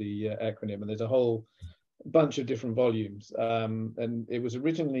 SNAFU, the acronym, and there's a whole bunch of different volumes. And it was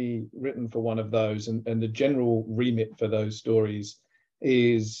originally written for one of those, and the general remit for those stories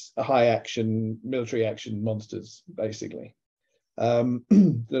is a high action, military action monsters, basically.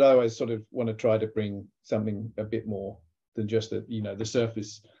 That I always sort of want to try to bring something a bit more than just the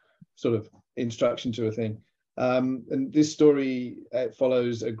surface sort of instruction to a thing. And this story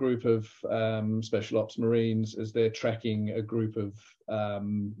follows a group of special ops Marines as they're tracking a group of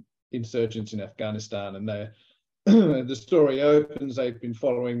insurgents in Afghanistan. And the story opens, they've been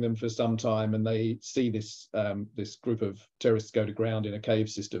following them for some time, and they see this group of terrorists go to ground in a cave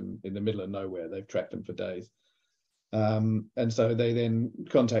system in the middle of nowhere. They've tracked them for days. And so they then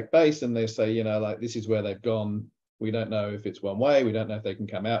contact base and they say, this is where they've gone. We don't know if it's one way. We don't know if they can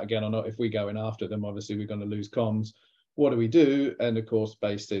come out again or not. If we go in after them, obviously we're going to lose comms. What do we do? And of course,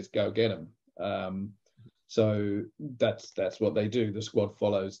 base says, go get them. So that's what they do. The squad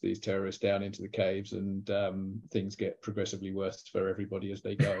follows these terrorists down into the caves, and things get progressively worse for everybody as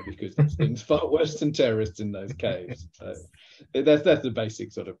they go, because there's things far worse than terrorists in those caves. So that's the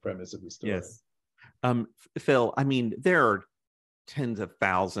basic sort of premise of the story. Yes. Phil, I mean, there are tens of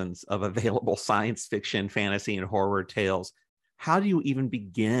thousands of available science fiction, fantasy, and horror tales. How do you even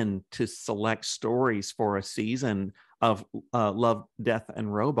begin to select stories for a season of Love, Death,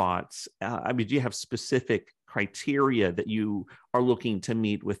 and Robots? I mean, do you have specific criteria that you are looking to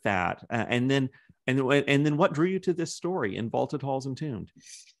meet with that? And then what drew you to this story in Vaulted Halls Entombed?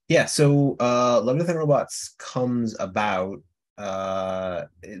 Yeah, so Love, Death, and Robots comes about.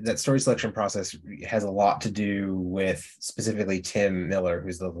 That story selection process has a lot to do with specifically Tim Miller,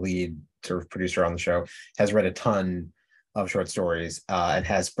 who's the lead sort of producer on the show, has read a ton of short stories and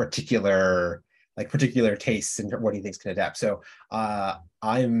has particular tastes in what he thinks can adapt. So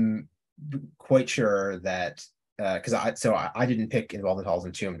I'm quite sure that because I didn't pick Vaulted Halls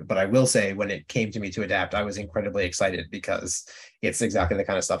Entombed, but I will say when it came to me to adapt, I was incredibly excited because it's exactly the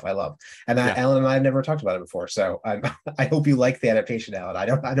kind of stuff I love. And Alan and I have never talked about it before, so I hope you like the adaptation, Alan.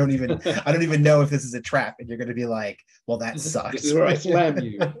 I don't even know if this is a trap, and you're going to be like, well, that sucks. This is where I slam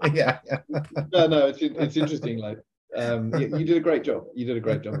you. yeah. No, it's interesting. Like You did a great job. You did a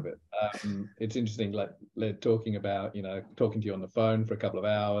great job of it. It's interesting, like talking about, talking to you on the phone for a couple of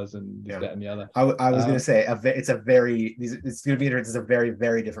hours and this, that, and the other. I was going to say it's going to be it's a very,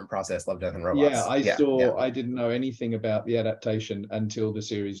 very different process. Love, Death, and Robots. Yeah, I didn't know anything about the adaptation until the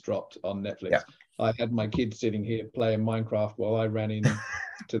series dropped on Netflix. Yeah. I had my kids sitting here playing Minecraft while I ran in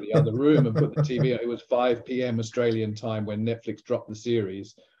to the other room and put the TV on. It was 5 p.m. Australian time when Netflix dropped the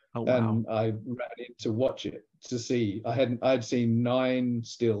series. Oh, wow. And I ran in to watch it, to see. I'd seen 9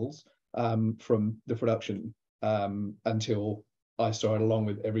 stills from the production until I saw it along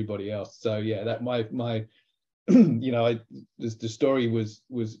with everybody else. So yeah, that my the story was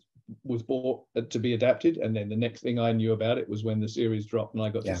bought to be adapted, and then the next thing I knew about it was when the series dropped and I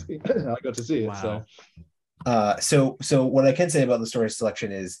got to see it. I got to see it. Wow. So what I can say about the story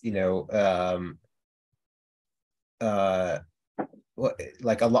selection is,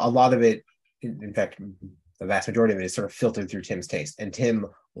 like a lot of it, in fact, the vast majority of it is sort of filtered through Tim's taste, and Tim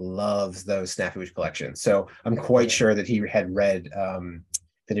loves those Snafuge collections. So I'm quite sure that he had read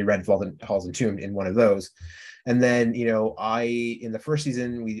Vaulted Halls Entombed in one of those. And then, in the first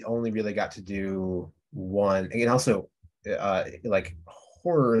season, we only really got to do one, and also like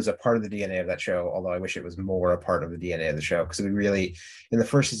horror is a part of the DNA of that show, although I wish it was more a part of the DNA of the show, because we really, in the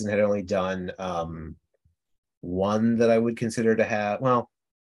first season, had only done one that I would consider to have, one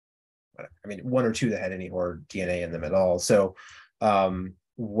or two that had any horror DNA in them at all. So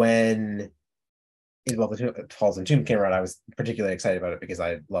when Vaulted Halls Entombed came around, I was particularly excited about it because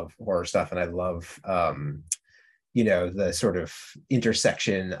I love horror stuff, and I love the sort of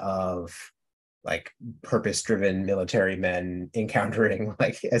intersection of like purpose-driven military men encountering,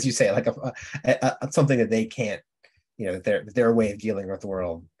 like, as you say, like a something that they can't, their way of dealing with the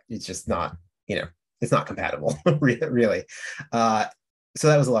world, it's just not, it's not compatible, really. So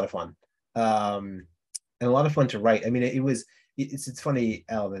that was a lot of fun, and a lot of fun to write. I mean, it's funny,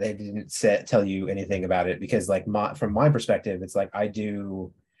 Al, that they didn't tell you anything about it, because like from my perspective, it's like I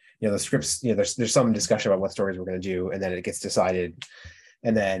do, the scripts, there's some discussion about what stories we're going to do, and then it gets decided,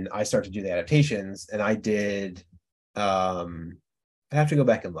 and then I start to do the adaptations, and I did, I have to go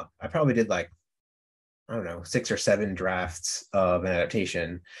back and look. I probably did like, I don't know, 6 or 7 drafts of an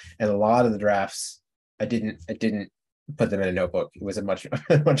adaptation, and a lot of the drafts I didn't put them in a notebook. It was a much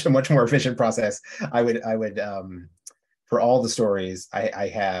more efficient process. I would for all the stories, I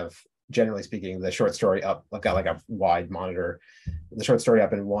have, generally speaking, the short story up. I've got like a wide monitor, the short story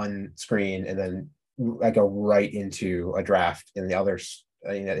up in one screen, and then I go right into a draft in the others,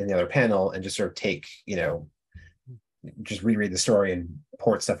 in the other panel, and just sort of take, just reread the story and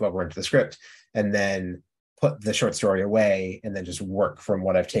port stuff over into the script, and then put the short story away, and then just work from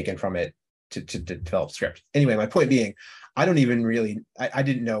what I've taken from it to develop script. Anyway, my point being, I don't even really, I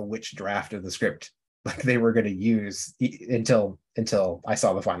didn't know which draft of the script like they were going to use until I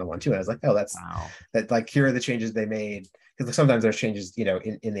saw the final one too, and I was like, oh, that, like, here are the changes they made, because sometimes there's changes,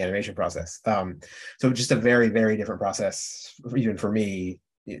 in the animation process. So just a very, very different process, even for me,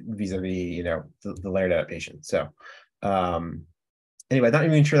 vis-a-vis, the Laird adaptation. So anyway, I'm not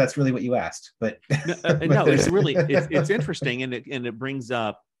even sure that's really what you asked, but no, it's really, it's interesting, and it brings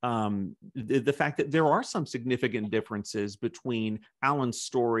up the fact that there are some significant differences between Alan's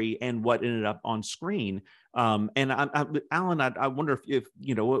story and what ended up on screen. And Alan, I wonder if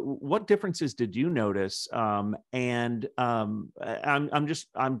what differences did you notice? I'm kind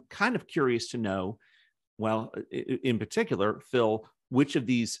of curious to know, well, in particular, Phil, which of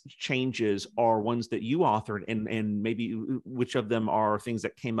these changes are ones that you authored, and maybe which of them are things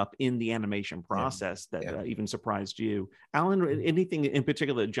that came up in the animation process that even surprised you? Alan, anything in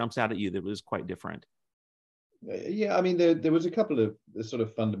particular that jumps out at you that was quite different? Yeah, I mean, there was a couple of sort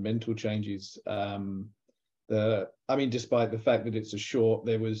of fundamental changes. Despite the fact that it's a short,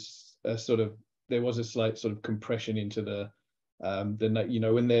 there was a slight sort of compression into the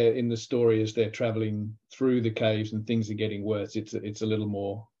when they're in the story, as they're traveling through the caves and things are getting worse, it's a little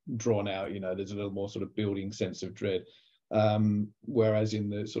more drawn out. There's a little more sort of building sense of dread. Whereas in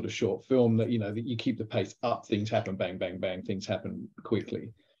the sort of short film, that that you keep the pace up, things happen, bang, bang, bang, things happen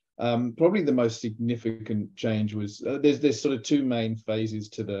quickly. Probably the most significant change was there's sort of 2 main phases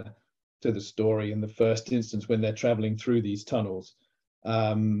to the story. In the first instance, when they're traveling through these tunnels,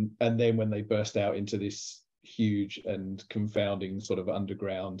 and then when they burst out into this huge and confounding sort of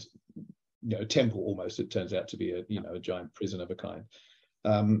underground temple, almost, it turns out to be a giant prison of a kind.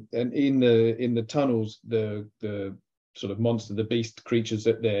 And in the tunnels, the sort of monster, the beast creatures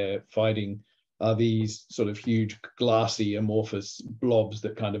that they're fighting are these sort of huge glassy amorphous blobs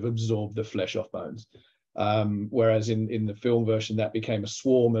that kind of absorb the flesh off bones, whereas in the film version that became a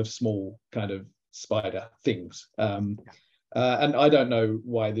swarm of small kind of spider things. And I don't know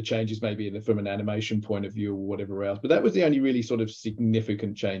why the changes may be from an animation point of view or whatever else, but that was the only really sort of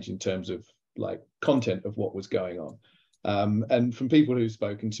significant change in terms of like content of what was going on. And from people who've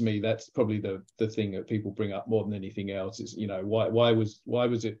spoken to me, that's probably the thing that people bring up more than anything else is, you know, why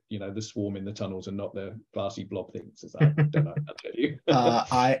was it, you know, the swarm in the tunnels and not the glassy blob things? I don't know, I'll tell you.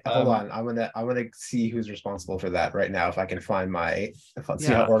 Hold on, I'm gonna see who's responsible for that right now, if I can find see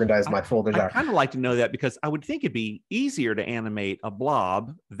how organized my folders are. I'd kind of like to know that, because I would think it'd be easier to animate a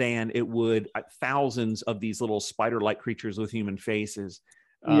blob than it would thousands of these little spider-like creatures with human faces.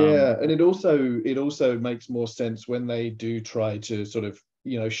 Yeah, and it also makes more sense when they do try to sort of,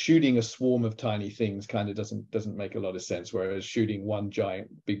 you know, shooting a swarm of tiny things kind of doesn't make a lot of sense, whereas shooting one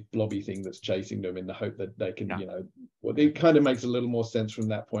giant big blobby thing that's chasing them in the hope that they can, you know, well, it kind of makes a little more sense from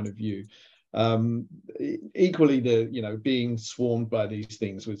that point of view. Equally, the, you know, being swarmed by these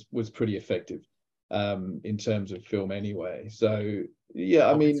things was pretty effective in terms of film anyway. So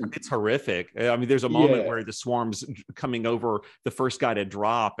yeah, I mean, it's horrific. I mean, there's a moment where the swarm's coming over the first guy to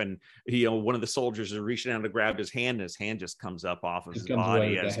drop, and you know, one of the soldiers is reaching out to grab his hand, and his hand just comes up off of his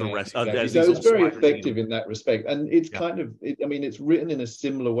body as the rest of it. So it's very effective in that respect, and it's kind of, I mean, it's written in a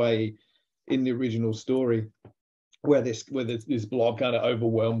similar way in the original story, where this blob kind of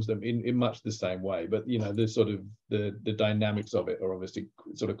overwhelms them in much the same way, but you know, the sort of the dynamics of it are obviously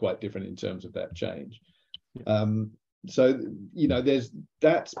sort of quite different in terms of that change. So you know, there's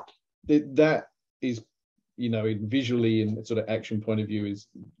that is, you know, in visually and sort of action point of view is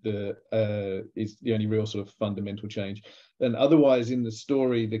the only real sort of fundamental change. And otherwise in the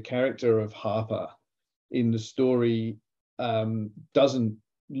story, the character of Harper in the story doesn't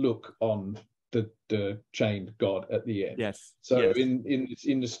look on the chained god at the end. Yes. So yes.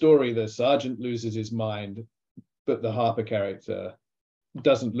 in the story, the sergeant loses his mind, but the Harper character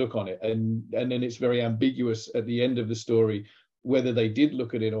doesn't look on it, and then it's very ambiguous at the end of the story whether they did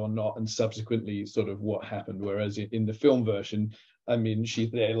look at it or not, and subsequently sort of what happened. Whereas in the film version, I mean, she's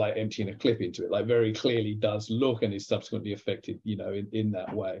there like emptying a clip into it, like very clearly does look and is subsequently affected, you know, in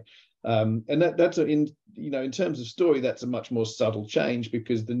that way. And that's in, you know, in terms of story, that's a much more subtle change,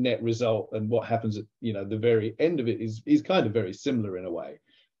 because the net result and what happens at, you know, the very end of it is kind of very similar in a way.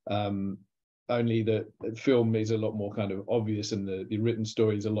 Only the film is a lot more kind of obvious, and the written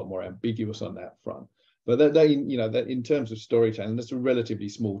story is a lot more ambiguous on that front. But that you know, that in terms of storytelling, that's a relatively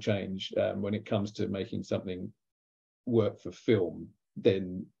small change when it comes to making something work for film.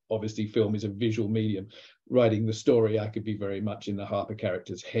 Then obviously film is a visual medium. Writing the story, I could be very much in the Harper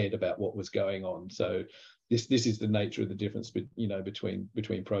character's head about what was going on. So this is the nature of the difference, you know, between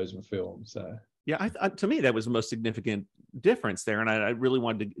prose and film. So yeah, to me, that was the most significant difference there. And I really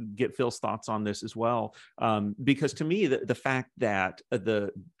wanted to get Phil's thoughts on this as well. Because to me, the fact that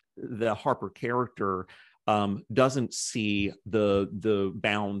the Harper character doesn't see the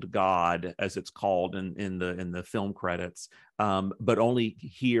bound god, as it's called in the film credits, but only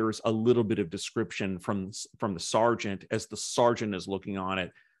hears a little bit of description from the sergeant as the sergeant is looking on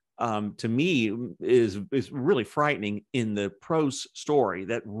it. To me is really frightening in the prose story.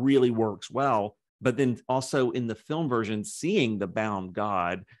 That really works well. But then also in the film version, seeing the bound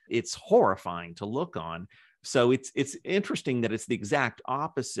god, it's horrifying to look on. So it's interesting that it's the exact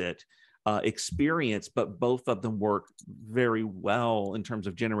opposite experience, but both of them work very well in terms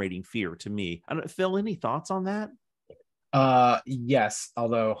of generating fear to me. I don't, Phil, any thoughts on that? Yes,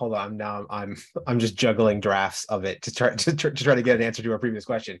 although hold on, now I'm just juggling drafts of it to try to get an answer to our previous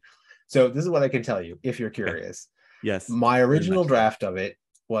question. So this is what I can tell you if you're curious. Yes. My original draft of it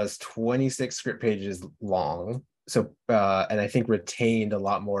was 26 script pages long. So and I think retained a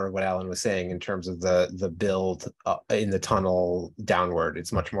lot more of what Alan was saying in terms of the build in the tunnel downward.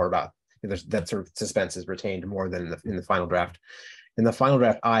 It's much more about, there's that sort of suspense is retained more than in the final draft. In the final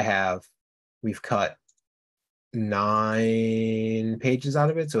draft we've cut 9 pages out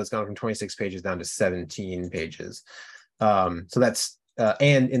of it, so it's gone from 26 pages down to 17 pages. So that's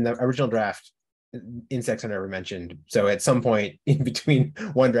and in the original draft, insects are never mentioned. So at some point in between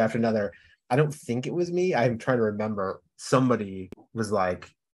one draft and another, I don't think it was me, I'm trying to remember, somebody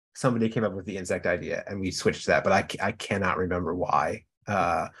came up with the insect idea and we switched to that, but I cannot remember why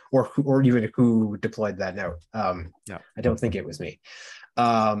or even who deployed that note. Yeah. I don't think it was me.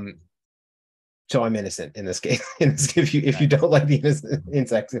 So I'm innocent in this case. If you don't like the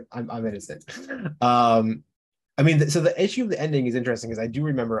insects, I'm innocent. I mean, so the issue of the ending is interesting, because I do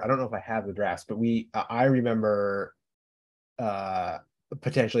remember, I don't know if I have the drafts, but I remember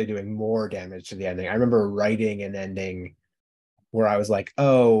potentially doing more damage to the ending. I remember writing an ending where I was like,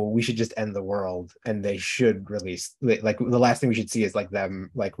 oh, we should just end the world, and they should release, like the last thing we should see is like them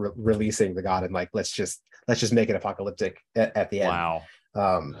like releasing the god, and like let's just make it apocalyptic at the end. Wow.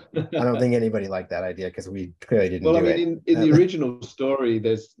 I don't think anybody liked that idea because we clearly didn't well, do I mean, in the original story,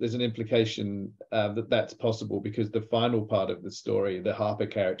 there's an implication that that's possible because the final part of the story, the Harper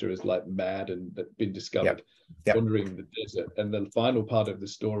character is like mad and been discovered wandering the desert, and the final part of the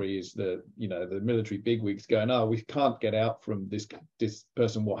story is the military bigwigs going, oh, we can't get out from this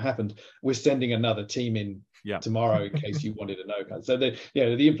person. What happened? We're sending another team in tomorrow in case you wanted to know. So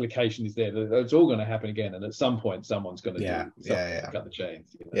the implication is there that it's all going to happen again, and at some point someone's going to cut the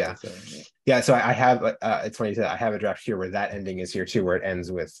chains. So I have it's funny you said, I have a draft here where that ending is here too, where it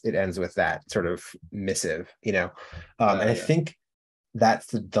ends with that sort of missive, and I think that's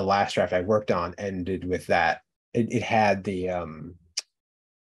the last draft I worked on ended with that. It had the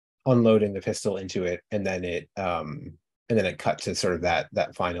unloading the pistol into it, and then it cut to sort of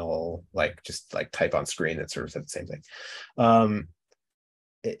that final like just like type on screen that sort of said the same thing.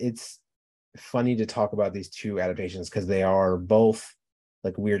 It's funny to talk about these two adaptations because they are both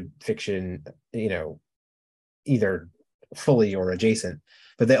like weird fiction, either fully or adjacent,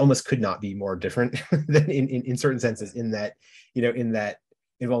 but they almost could not be more different than in certain senses, in that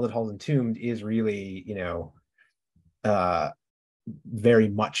Vaulted Halls Entombed is really, very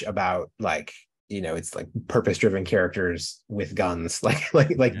much about like, it's like purpose-driven characters with guns,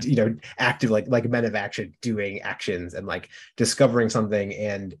 active, like men of action doing actions and like discovering something,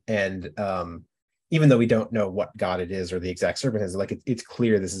 and even though we don't know what god it is or the exact circumstances, like it's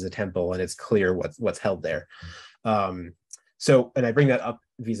clear this is a temple and it's clear what's held there. So, and I bring that up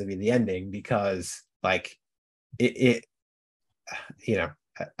vis-a-vis the ending because like I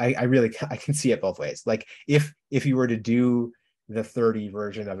can see it both ways. Like if you were to do the 30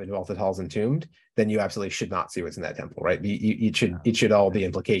 version of Vaulted Halls Entombed, then you absolutely should not see what's in that temple, right? It should all be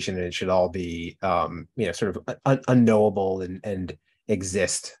implication, and it should all be sort of unknowable and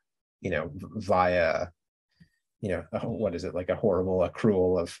exist, via what is it, like a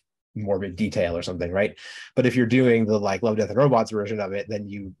cruel of morbid detail or something, right? But if you're doing the like Love, Death and Robots version of it, then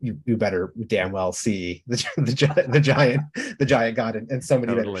you better damn well see the giant god and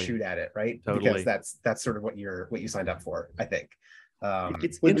somebody better shoot at it, right? Because that's sort of what you signed up for, I think.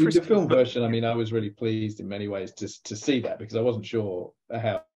 It's with interesting. The film version, I mean, I was really pleased in many ways to see that, because I wasn't sure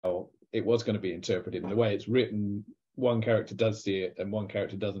how it was going to be interpreted. And the way it's written, one character does see it and one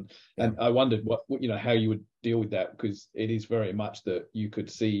character doesn't, and I wondered what how you would deal with that, because it is very much that you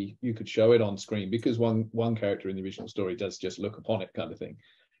could show it on screen, because one character in the original story does just look upon it, kind of thing.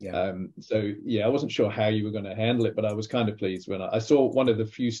 I wasn't sure how you were going to handle it, but I was kind of pleased when I saw one of the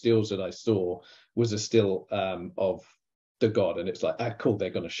few stills that I saw was a still of the god, and it's like, cool, they're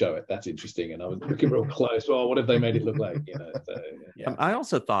going to show it, that's interesting. And I was looking real close, well, what have they made it look like? I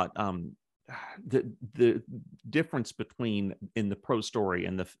also thought the difference between in the prose story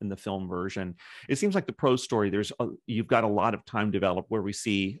and the film version, it seems like the prose story, you've got a lot of time developed where we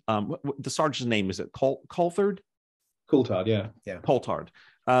see the sergeant's name, is it Coulthard? Coulthard, yeah. Coulthard.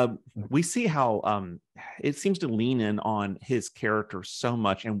 We see how it seems to lean in on his character so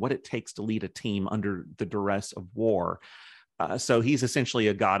much and what it takes to lead a team under the duress of war. So he's essentially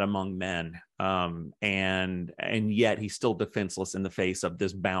a god among men, and yet he's still defenseless in the face of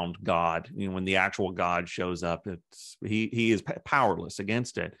this bound god. When the actual god shows up, he is powerless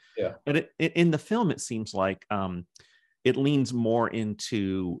against it. Yeah. But in the film, it seems like it leans more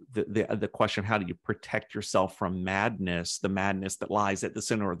into the question of how do you protect yourself from madness, the madness that lies at the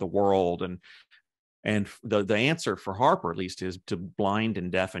center of the world, and the answer for Harper, at least, is to blind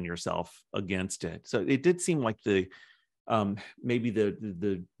and deafen yourself against it. So it did seem like maybe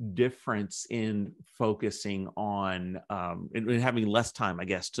the difference in focusing on and having less time, I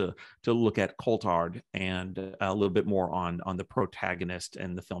guess, to look at Coulthard and a little bit more on the protagonist,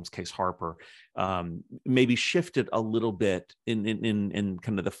 in the film's case Harper, maybe shifted a little bit in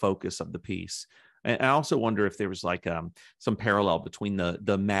kind of the focus of the piece. And I also wonder if there was like some parallel between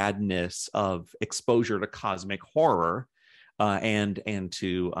the madness of exposure to cosmic horror and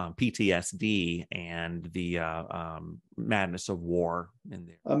to PTSD and the madness of war in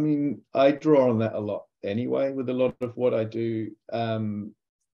there. I mean, I draw on that a lot anyway with a lot of what I do.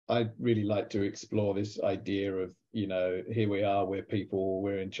 I really like to explore this idea of, here we are, we're people,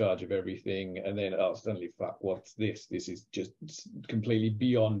 we're in charge of everything, and then suddenly, fuck, what's this? This is just completely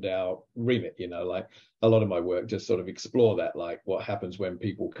beyond our remit. Like a lot of my work just sort of explore that, like what happens when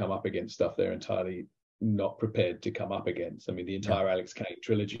people come up against stuff they're entirely not prepared to come up against. I mean, the entire Alex Kane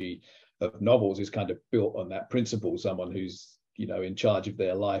trilogy of novels is kind of built on that principle. Someone who's in charge of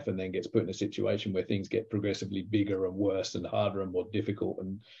their life, and then gets put in a situation where things get progressively bigger and worse and harder and more difficult,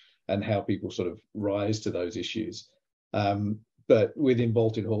 and how people sort of rise to those issues. But within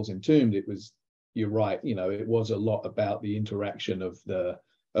Vaulted Halls Entombed, you're right, it was a lot about the interaction of the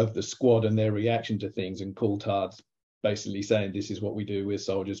squad and their reaction to things, and Coulthard's basically saying, this is what we do, we're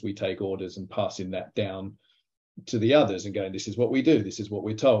soldiers, we take orders, and passing that down to the others and going, this is what we do, this is what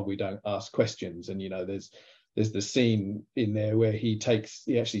we're told, we don't ask questions. And there's the scene in there where he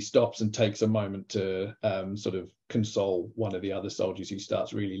actually stops and takes a moment to sort of console one of the other soldiers who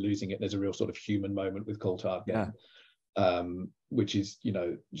starts really losing it. There's a real sort of human moment with Coulthard, which is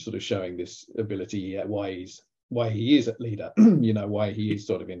sort of showing this ability, why he is a leader, why he is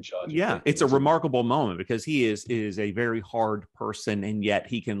sort of in charge. Yeah, it's a remarkable moment, because he is a very hard person, and yet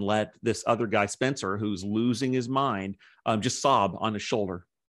he can let this other guy, Spencer, who's losing his mind, just sob on his shoulder.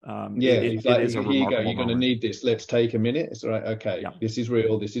 He's like, here you go, you're going to need this, let's take a minute. It's right, okay, this is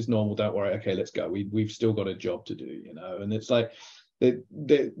real, this is normal, don't worry, okay, let's go, we've still got a job to do, and it's like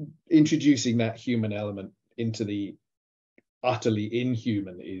they're introducing that human element into the utterly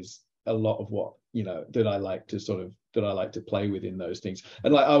inhuman is a lot of what that I like to play with in those things.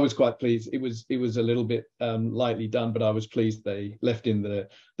 And like, I was quite pleased, it was a little bit lightly done, but I was pleased they left in the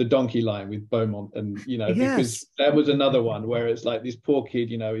donkey line with Beaumont, and because that was another one where it's like, this poor kid,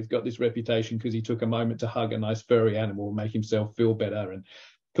 he's got this reputation because he took a moment to hug a nice furry animal and make himself feel better. And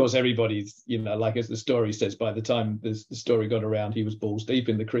of course, everybody's, like, as the story says, by the time the story got around, he was balls deep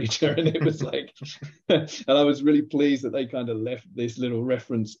in the creature. And it was like, and I was really pleased that they kind of left this little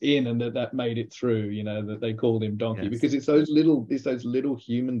reference in, and that made it through, that they called him Donkey, because it's those little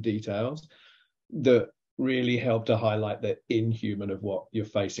human details that really help to highlight the inhuman of what you're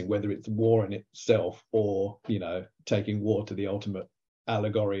facing, whether it's war in itself or, taking war to the ultimate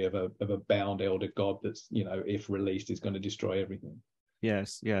allegory of a bound elder god that's, if released, is going to destroy everything.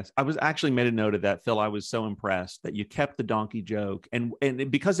 Yes. I was actually made a note of that, Phil. I was so impressed that you kept the donkey joke, and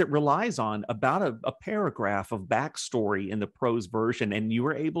because it relies on about a paragraph of backstory in the prose version, and you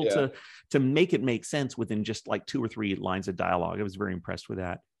were able to make it make sense within just like 2 or 3 lines of dialogue. I was very impressed with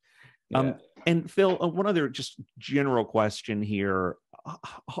that. And Phil, one other just general question here.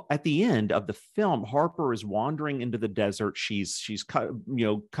 At the end of the film, Harper is wandering into the desert. She's cut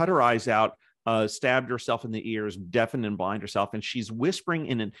her eyes out, stabbed herself in the ears, deafened and blind herself, and she's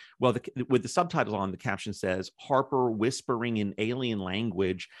whispering with the subtitles on, the caption says Harper whispering in alien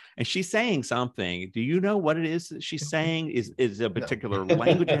language, and she's saying something. Do you know what it is that she's saying? Is a particular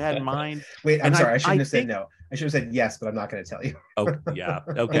language you had in mind? Wait, I'm sorry, I shouldn't have said no. I should have said yes, but I'm not going to tell you. Oh yeah,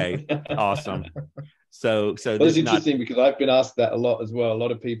 okay, awesome. So well, it's interesting because I've been asked that a lot as well. A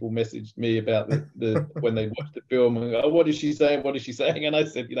lot of people messaged me about the when they watched the film and go, oh, what is she saying? What is she saying? And I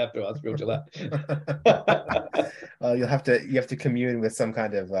said, you'll have to ask Phil Gelatt. You have to commune with some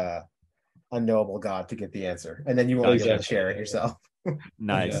kind of unknowable God to get the answer, and then you won't be able to share it yourself.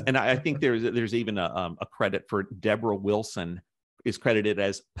 Nice. Yeah. And I think there's even a credit for Deborah Wilson is credited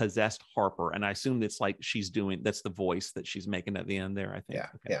as possessed Harper, and I assume it's like that's the voice that she's making at the end there, I think.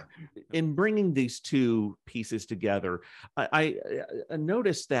 Yeah. In bringing these two pieces together, I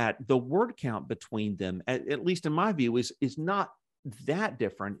noticed that the word count between them, at least in my view, is not that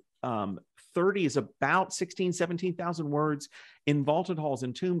different. 30 is about 17,000 words. In Vaulted Halls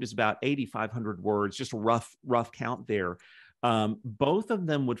Entombed is about 8,500 words, just a rough count there. Both of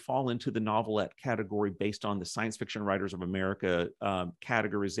them would fall into the novelette category based on the Science Fiction Writers of America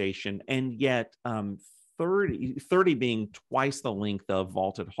categorization, and yet 30 being twice the length of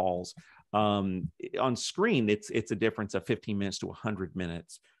Vaulted Halls. On screen, it's a difference of 15 minutes to 100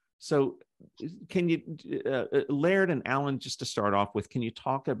 minutes. So can you, Laird and Alan, just to start off with, can you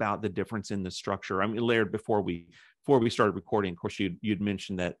talk about the difference in the structure? I mean, Laird, before we started recording, of course, you'd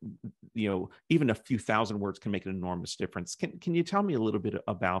mentioned that, even a few thousand words can make an enormous difference. Can you tell me a little bit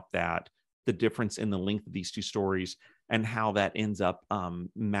about that, the difference in the length of these two stories and how that ends up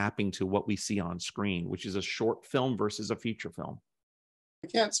mapping to what we see on screen, which is a short film versus a feature film? I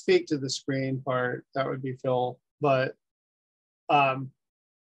can't speak to the screen part. That would be Phil, but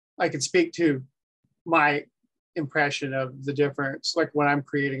I can speak to my impression of the difference, like when I'm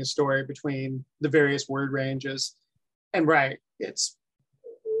creating a story between the various word ranges. And I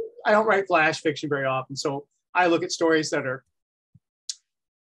don't write flash fiction very often, so I look at stories that are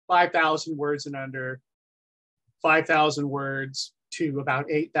 5,000 words and under, 5,000 words to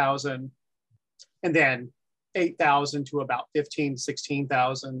about 8,000, and then 8,000 to about 15,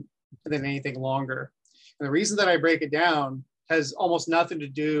 16,000, and then anything longer. And the reason that I break it down has almost nothing to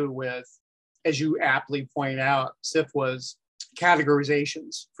do with, as you aptly point out, Sif, was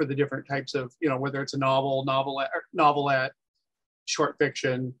categorizations for the different types of, whether it's a novelette, short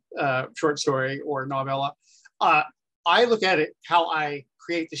fiction, short story, or novella. I look at it how I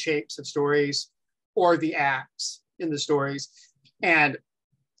create the shapes of stories or the acts in the stories. And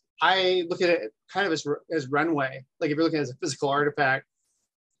I look at it kind of as runway. Like if you're looking at it as a physical artifact,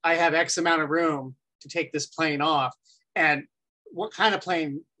 I have X amount of room to take this plane off. And what kind of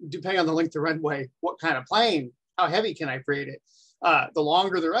plane, depending on the length of runway, what kind of plane, how heavy can I create it? The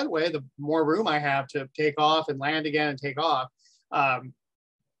longer the runway, the more room I have to take off and land again and take off.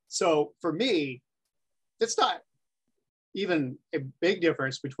 So for me, it's not even a big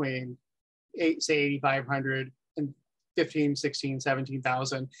difference between 8,500 and 15, 16,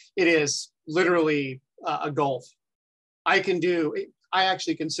 17,000. It is literally a gulf. I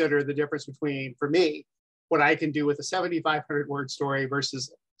actually consider the difference between, for me, what I can do with a 7,500 word story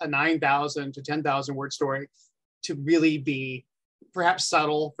versus a 9,000 to 10,000 word story to really be perhaps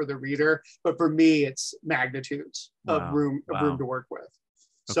subtle for the reader, but for me, it's magnitudes of room to work with. Okay.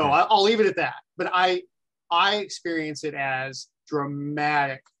 So I'll leave it at that. But I experience it as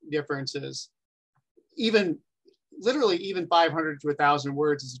dramatic differences. Even literally, even 500 to 1,000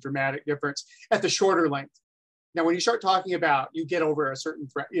 words is a dramatic difference at the shorter length. Now, when you start talking about you get over a certain,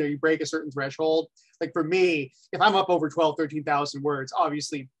 you break a certain threshold. Like for me, if I'm up over 12, 13,000 words,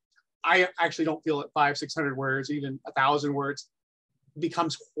 obviously, I actually don't feel that 500, 600 words, even 1,000 words,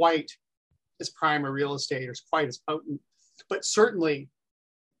 becomes quite as prime a real estate or quite as potent. But certainly,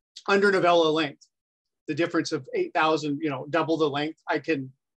 under novella length, the difference of 8,000, double the length, for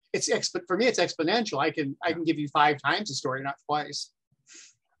me, it's exponential. I can give you 5 times the story, not twice.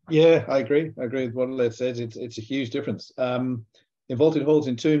 Yeah, I agree with what Laird says. It's a huge difference. In Vaulted Halls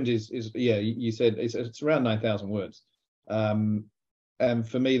Entombed is you said it's around 9,000 words. And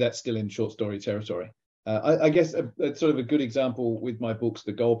for me, that's still in short story territory. I guess a sort of a good example with my books,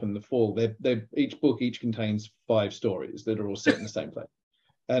 The Gulp and The Fall, each book contains 5 stories that are all set in the same place.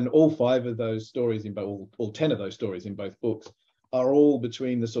 And all 5 of those stories all 10 of those stories in both books are all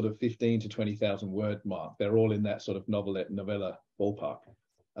between the sort of 15 to 20,000 word mark. They're all in that sort of novella ballpark.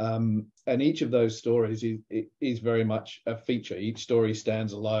 And each of those stories is very much a feature. Each story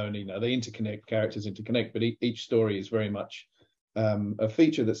stands alone. They interconnect, characters interconnect, but each story is very much a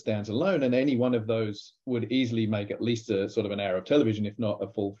feature that stands alone. And any one of those would easily make at least a sort of an hour of television, if not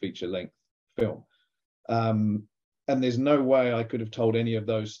a full feature-length film. And there's no way I could have told any of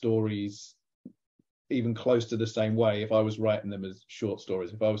those stories even close to the same way if I was writing them as short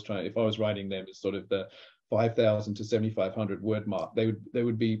stories. If I was writing them as sort of the 5,000 to 7,500 word mark, they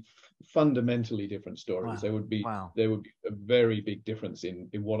would be fundamentally different stories. Wow. There would be a very big difference in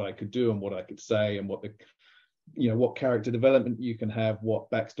what I could do and what I could say and what what character development you can have, what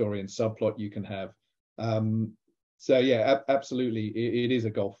backstory and subplot you can have. So yeah, absolutely, it is a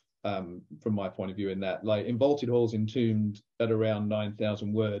gulf from my point of view in that. Like in Vaulted Halls Entombed at around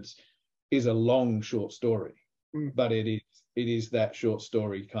 9,000 words is a long short story, but it is that short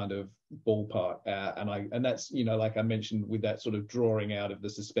story kind of ballpark, and that's like I mentioned with that sort of drawing out of the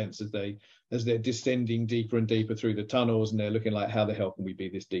suspense as they're descending deeper and deeper through the tunnels, and they're looking like, how the hell can we be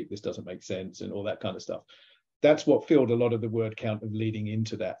this deep? This doesn't make sense, and all that kind of stuff. That's what filled a lot of the word count of leading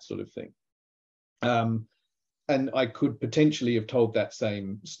into that sort of thing. And I could potentially have told that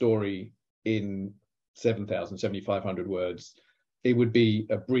same story in 7,000, 7,500 words. It would be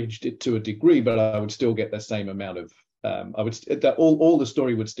abridged to a degree, but I would still get the same amount of all the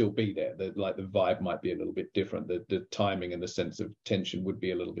story would still be there. The vibe might be a little bit different. The timing and the sense of tension would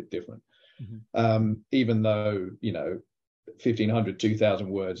be a little bit different. Mm-hmm. Even though 1,500, 2,000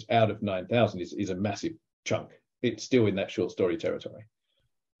 words out of 9,000 is a massive chunk. It's still in that short story territory.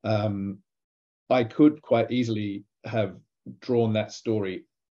 I could quite easily have drawn that story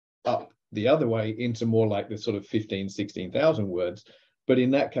up the other way into more like the sort of 15, 16,000 words. But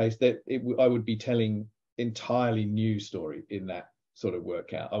in that case, I would be telling entirely new story in that sort of word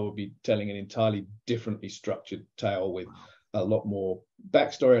count. I would be telling an entirely differently structured tale with a lot more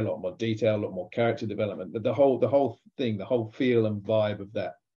backstory, a lot more detail, a lot more character development. But the whole thing, the whole feel and vibe of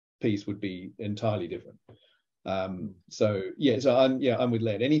that piece would be entirely different. I'm with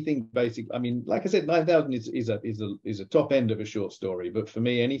Laird. Anything basic, I mean, like I said, 9,000 is a top end of a short story, but for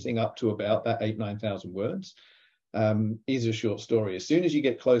me, anything up to about that 9,000 words is a short story. As soon as you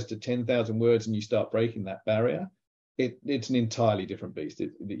get close to 10,000 words and you start breaking that barrier, it's an entirely different beast.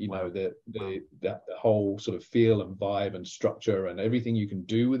 The whole sort of feel and vibe and structure and everything you can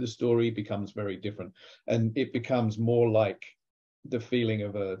do with the story becomes very different, and it becomes more like the feeling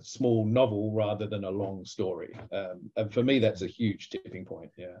of a small novel rather than a long story. And for me, that's a huge tipping point.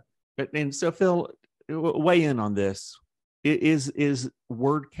 Yeah. And so, Phil, weigh in on this. Is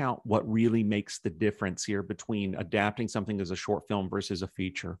word count what really makes the difference here between adapting something as a short film versus a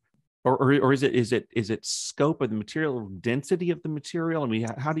feature? Or is it scope of the material, density of the material? I mean,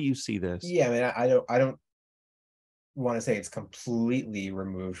 how do you see this? Yeah, I mean, I don't want to say it's completely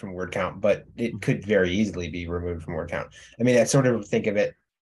removed from word count, but it could very easily be removed from word count. I mean, I sort of think of it,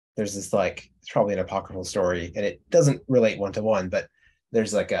 there's this, like, it's probably an apocryphal story and it doesn't relate one-to-one, but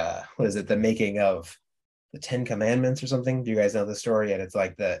there's like what is it, the making of the 10 Commandments or something. Do you guys know the story? And it's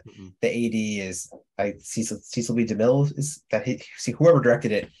like the AD is Cecil B. DeMille, is that whoever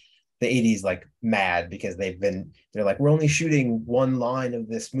directed it, the AD is like mad because they're like, we're only shooting one line of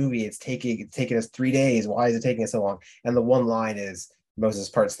this movie. It's taking us 3 days. Why is it taking us so long? And the one line is Moses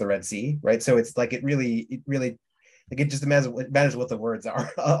parts the Red Sea, right? So it's like, it really like, it just matters what the words are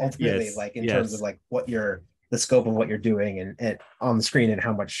ultimately, Yes, like in yes. terms of like the scope of what you're doing and on the screen, and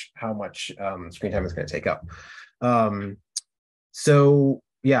how much screen time is going to take up. So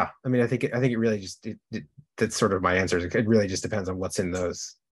yeah, I mean, I think it really just that's sort of my answer. It really just depends on what's in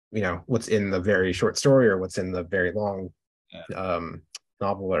those, you know, what's in the very short story or what's in the very long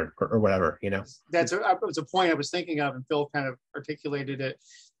novel or whatever, you know. That was a point I was thinking of, and Phil kind of articulated it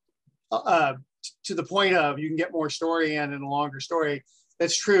to the point of, you can get more story in a longer story.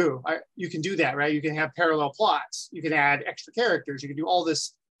 That's true. You can do that, right? You can have parallel plots. You can add extra characters. You can do all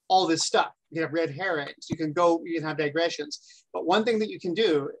this stuff. You can have red herrings. You can have digressions. But one thing that you can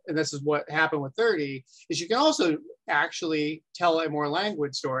do, and this is what happened with 30, is you can also actually tell a more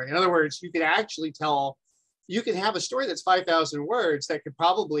languid story. In other words, you can have a story that's 5,000 words that could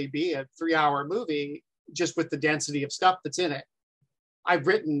probably be a 3-hour movie just with the density of stuff that's in it. I've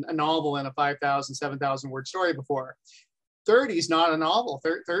written a novel in a 5,000, 7,000 word story before. 30 is not a novel.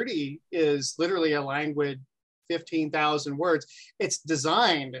 30 is literally a languid 15,000 words. It's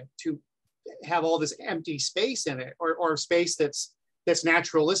designed to have all this empty space in it, or space that's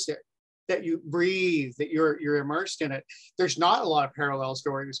naturalistic, that you breathe, that you're immersed in it. There's not a lot of parallel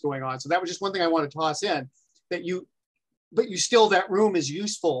stories going on. So that was just one thing I want to toss in, but that room is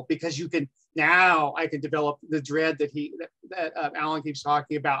useful because I can develop the dread that Alan keeps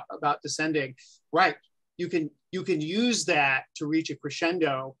talking about descending. Right. You can use that to reach a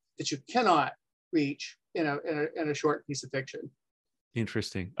crescendo that you cannot reach in a short piece of fiction.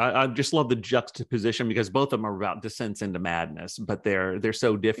 Interesting. I just love the juxtaposition, because both of them are about descents into madness, but they're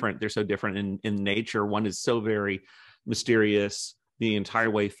so different. They're so different in nature. One is so very mysterious the entire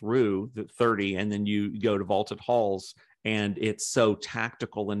way through the 30, and then you go to Vaulted Halls, and it's so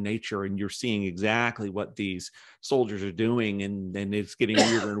tactical in nature, and you're seeing exactly what these soldiers are doing, and it's getting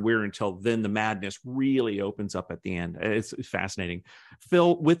weirder and weirder until then the madness really opens up at the end. It's fascinating.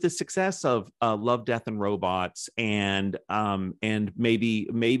 Phil, with the success of Love, Death, and Robots, and maybe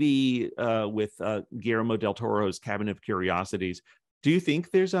with Guillermo del Toro's Cabinet of Curiosities, do you think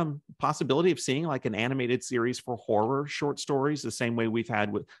there's a possibility of seeing like an animated series for horror short stories, the same way we've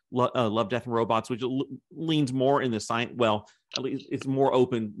had with Love, Death, and Robots, which leans more in the science? Well, at least it's more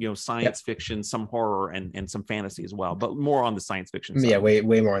open, science fiction, some horror, and some fantasy as well, but more on the science fiction side. Yeah, way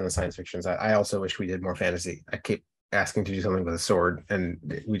more on the science fiction side. I also wish we did more fantasy. I keep asking to do something with a sword,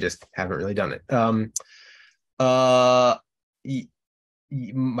 and we just haven't really done it.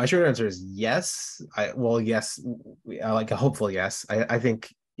 My short answer is yes. Yes, like a hopeful yes. I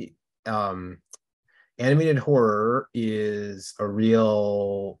think animated horror is a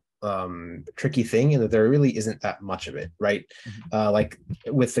real tricky thing, in that there really isn't that much of it, right? Like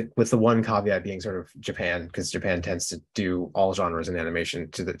with the one caveat being sort of Japan, because Japan tends to do all genres in animation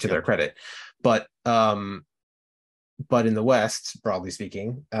to their credit, but in the West, broadly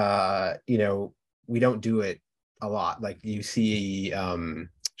speaking, we don't do it a lot. Like you see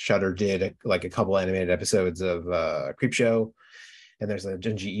Shudder did a couple animated episodes of Creepshow, and there's a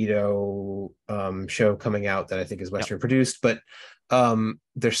Junji Ito show coming out that I think is Western produced, but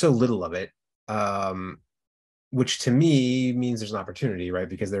there's so little of it, which to me means there's an opportunity, right?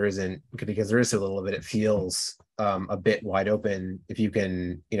 Because there is so little of it, it feels a bit wide open if you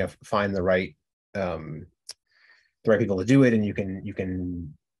can find the right people to do it, and you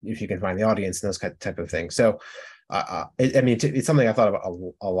can if you can find the audience and those type of things. So it's something I thought about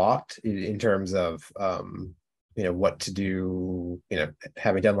a lot in terms of what to do.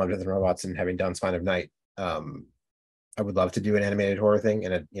 Having done Love, Death, and Robots and having done Spine of Night, I would love to do an animated horror thing,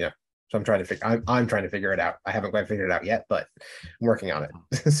 and so I'm trying to figure it out. I haven't quite figured it out yet, but I'm working on it.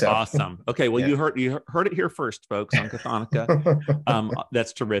 So awesome. Okay, well, you heard it here first, folks, on Chthonica.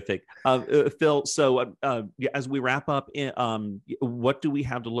 That's terrific. Phil, so as we wrap up, what do we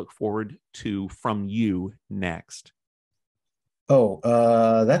have to look forward to from you next?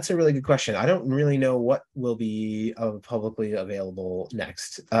 That's a really good question. I don't really know what will be publicly available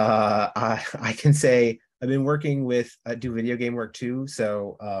next. I can say I've been working with do video game work too.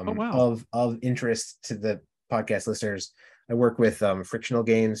 So Oh, wow. of interest to the podcast listeners, I work with Frictional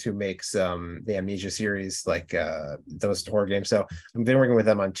Games, who makes the Amnesia series, like those horror games. So I've been working with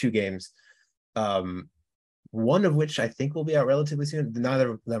them on 2 games. One of which I think will be out relatively soon. Neither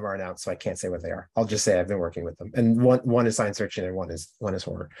of them are announced, so I can't say what they are. I'll just say I've been working with them, and one is science fiction and one is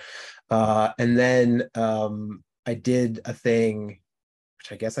horror. And then I did a thing,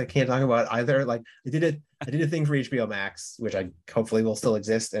 which I guess I can't talk about either. Like I did a thing for HBO Max, which I hopefully will still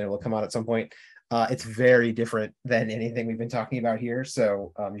exist and it will come out at some point. It's very different than anything we've been talking about here,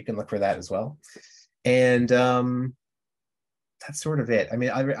 so you can look for that as well. And that's sort of it. I mean,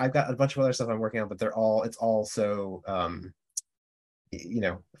 I've got a bunch of other stuff I'm working on, but it's all so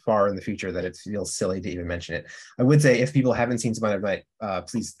far in the future that it feels silly to even mention it. I would say if people haven't seen Spine of Night,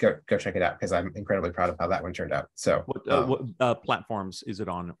 please go check it out, because I'm incredibly proud of how that one turned out. So what platforms is it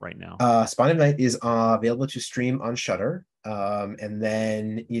on right now? Spine of Night is available to stream on Shudder, and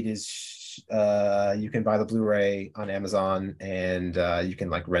then it is you can buy the Blu-ray on Amazon, and you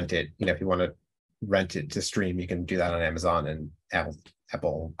can like rent it. If you want to rent it to stream, you can do that on Amazon and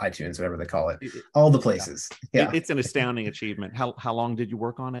Apple, iTunes, whatever they call it, all the places. Yeah. It's an astounding achievement. How long did you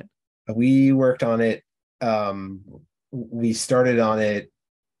work on it? We worked on it. We started on it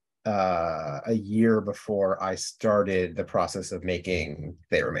a year before I started the process of making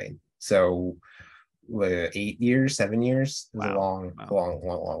They Remain. So 8 years, 7 years. It was a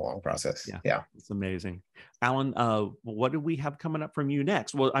long process. Yeah. It's amazing. Alan, what do we have coming up from you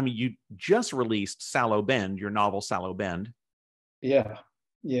next? Well, I mean, you just released Sallow Bend, your novel Sallow Bend. Yeah,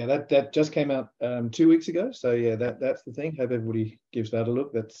 that just came out 2 weeks ago. So yeah, that's the thing. Hope everybody gives that a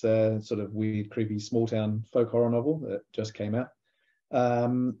look. That's sort of weird, creepy, small town folk horror novel that just came out.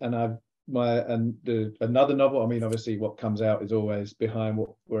 And another novel. I mean, obviously, what comes out is always behind what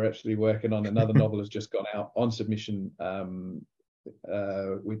we're actually working on. Another novel has just gone out on submission,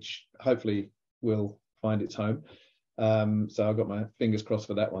 which hopefully will find its home. So I've got my fingers crossed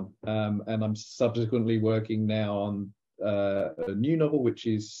for that one. And I'm subsequently working now on a new novel which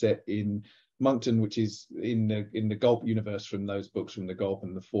is set in Moncton, which is in the Gulp universe from those books from the Gulp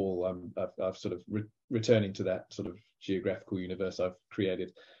and the Fall. I've sort of returning to that sort of geographical universe I've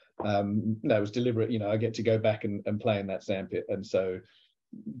created. That was deliberate. I get to go back and play in that sandpit, and so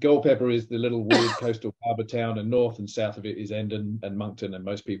Goldpepper is the little weird coastal harbour town, and north and south of it is Endon and Moncton, and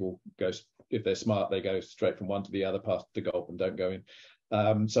most people go, if they're smart, they go straight from one to the other past the Gulp and don't go in.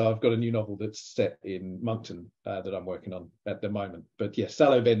 So I've got a new novel that's set in Moncton that I'm working on at the moment. But yes,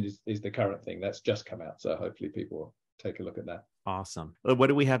 Sallow Bend is the current thing that's just come out, so hopefully people will take a look at that. Awesome. What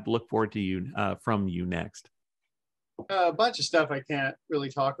do we have to look forward to from you next? A bunch of stuff I can't really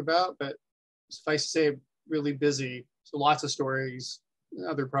talk about, but suffice to say, really busy. So lots of stories,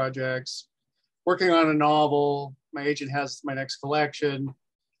 other projects, working on a novel. My agent has my next collection,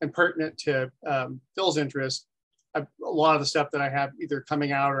 and pertinent to Phil's interest, a lot of the stuff that I have either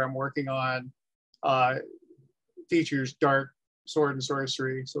coming out or I'm working on features dark sword and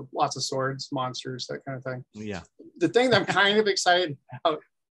sorcery. So lots of swords, monsters, that kind of thing. Yeah. The thing that I'm kind of excited about,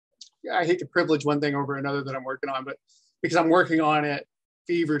 I hate to privilege one thing over another that I'm working on, but because I'm working on it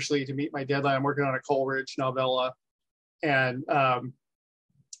feverishly to meet my deadline, I'm working on a Coleridge novella. And I'm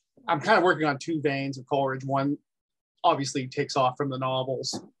kind of working on 2 veins of Coleridge. One obviously takes off from the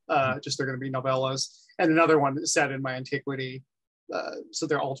novels, just they're going to be novellas. And another one is set in my antiquity. So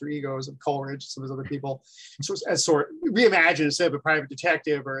they're alter egos of Coleridge, some of those other people. So as sort reimagined, instead of a private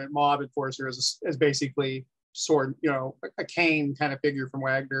detective or a mob enforcer, as basically sword, a Kane kind of figure from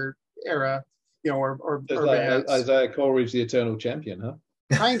Wagner era, or Isaiah Coleridge, the eternal champion, huh?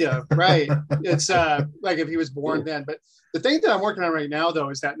 Kind of, right. It's like if he was born then. But the thing that I'm working on right now, though,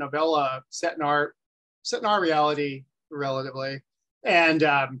 is that novella set in our reality, relatively, and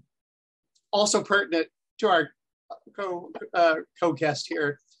also pertinent to our co-guest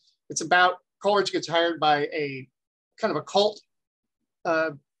here. It's about Coleridge gets hired by a kind of a cult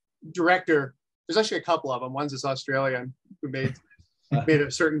director. There's actually a couple of them. One's this Australian who made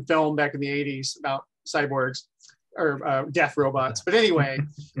a certain film back in the 80s about cyborgs or death robots. But anyway,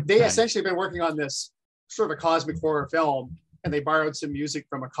 they essentially been working on this sort of a cosmic horror film, and they borrowed some music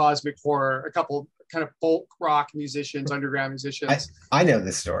from a cosmic horror, a couple kind of folk rock musicians, underground musicians. I know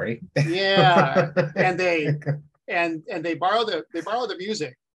this story. Yeah, and they borrow the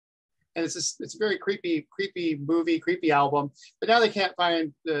music, and it's a very creepy movie, creepy album. But now they can't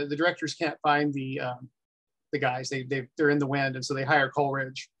find the directors can't find the guys. They're in the wind, and so they hire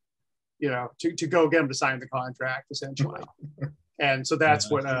Coleridge to go get him to sign the contract essentially. And so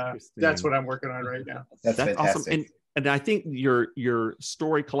that's what I'm working on right now. That's awesome. And I think your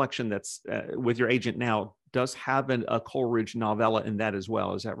story collection that's with your agent now does have a Coleridge novella in that as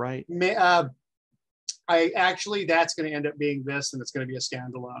well. Is that right? That's going to end up being this, and it's going to be a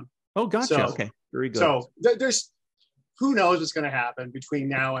standalone. Oh, gotcha. So, okay, very good. So there's who knows what's going to happen between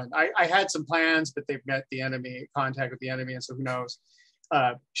now and I had some plans, but they've met the enemy, contact with the enemy, and so who knows?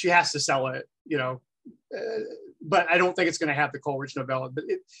 She has to sell it, but I don't think it's going to have the Coleridge novella. But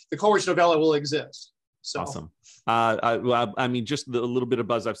the Coleridge novella will exist. So. Awesome. I mean, just a little bit of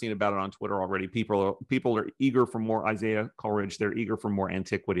buzz I've seen about it on Twitter already. People are eager for more Isaiah Coleridge. They're eager for more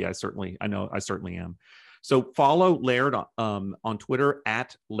antiquity. I certainly am. So follow Laird on Twitter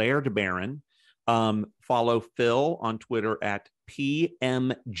at Laird Barron. Follow Phil on Twitter at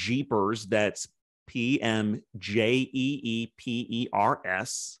PM Jeepers. That's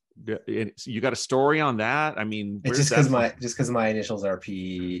PMJEEPERS. You got a story on that? I mean, it's just because my initials are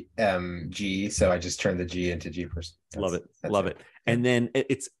PMG, so I just turned the G into Jeepers. Love it. And then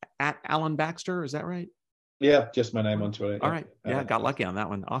it's at Alan Baxter. Is that right? Yeah, just my name on Twitter. All right. Yeah, got lucky on that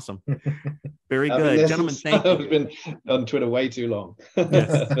one. Awesome. Very good. Gentlemen, thank you. I've been on Twitter way too long.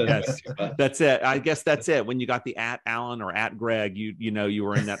 Yes. That's it. I guess that's it. When you got the at Alan or at Greg, you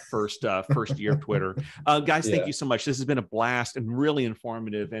were in that first year of Twitter. Guys, thank you so much. This has been a blast and really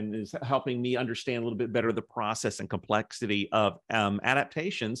informative, and is helping me understand a little bit better the process and complexity of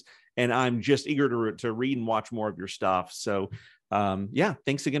adaptations. And I'm just eager to read and watch more of your stuff. So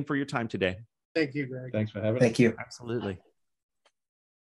thanks again for your time today. Thank you, Greg. Thanks for having me. Thank you. Absolutely.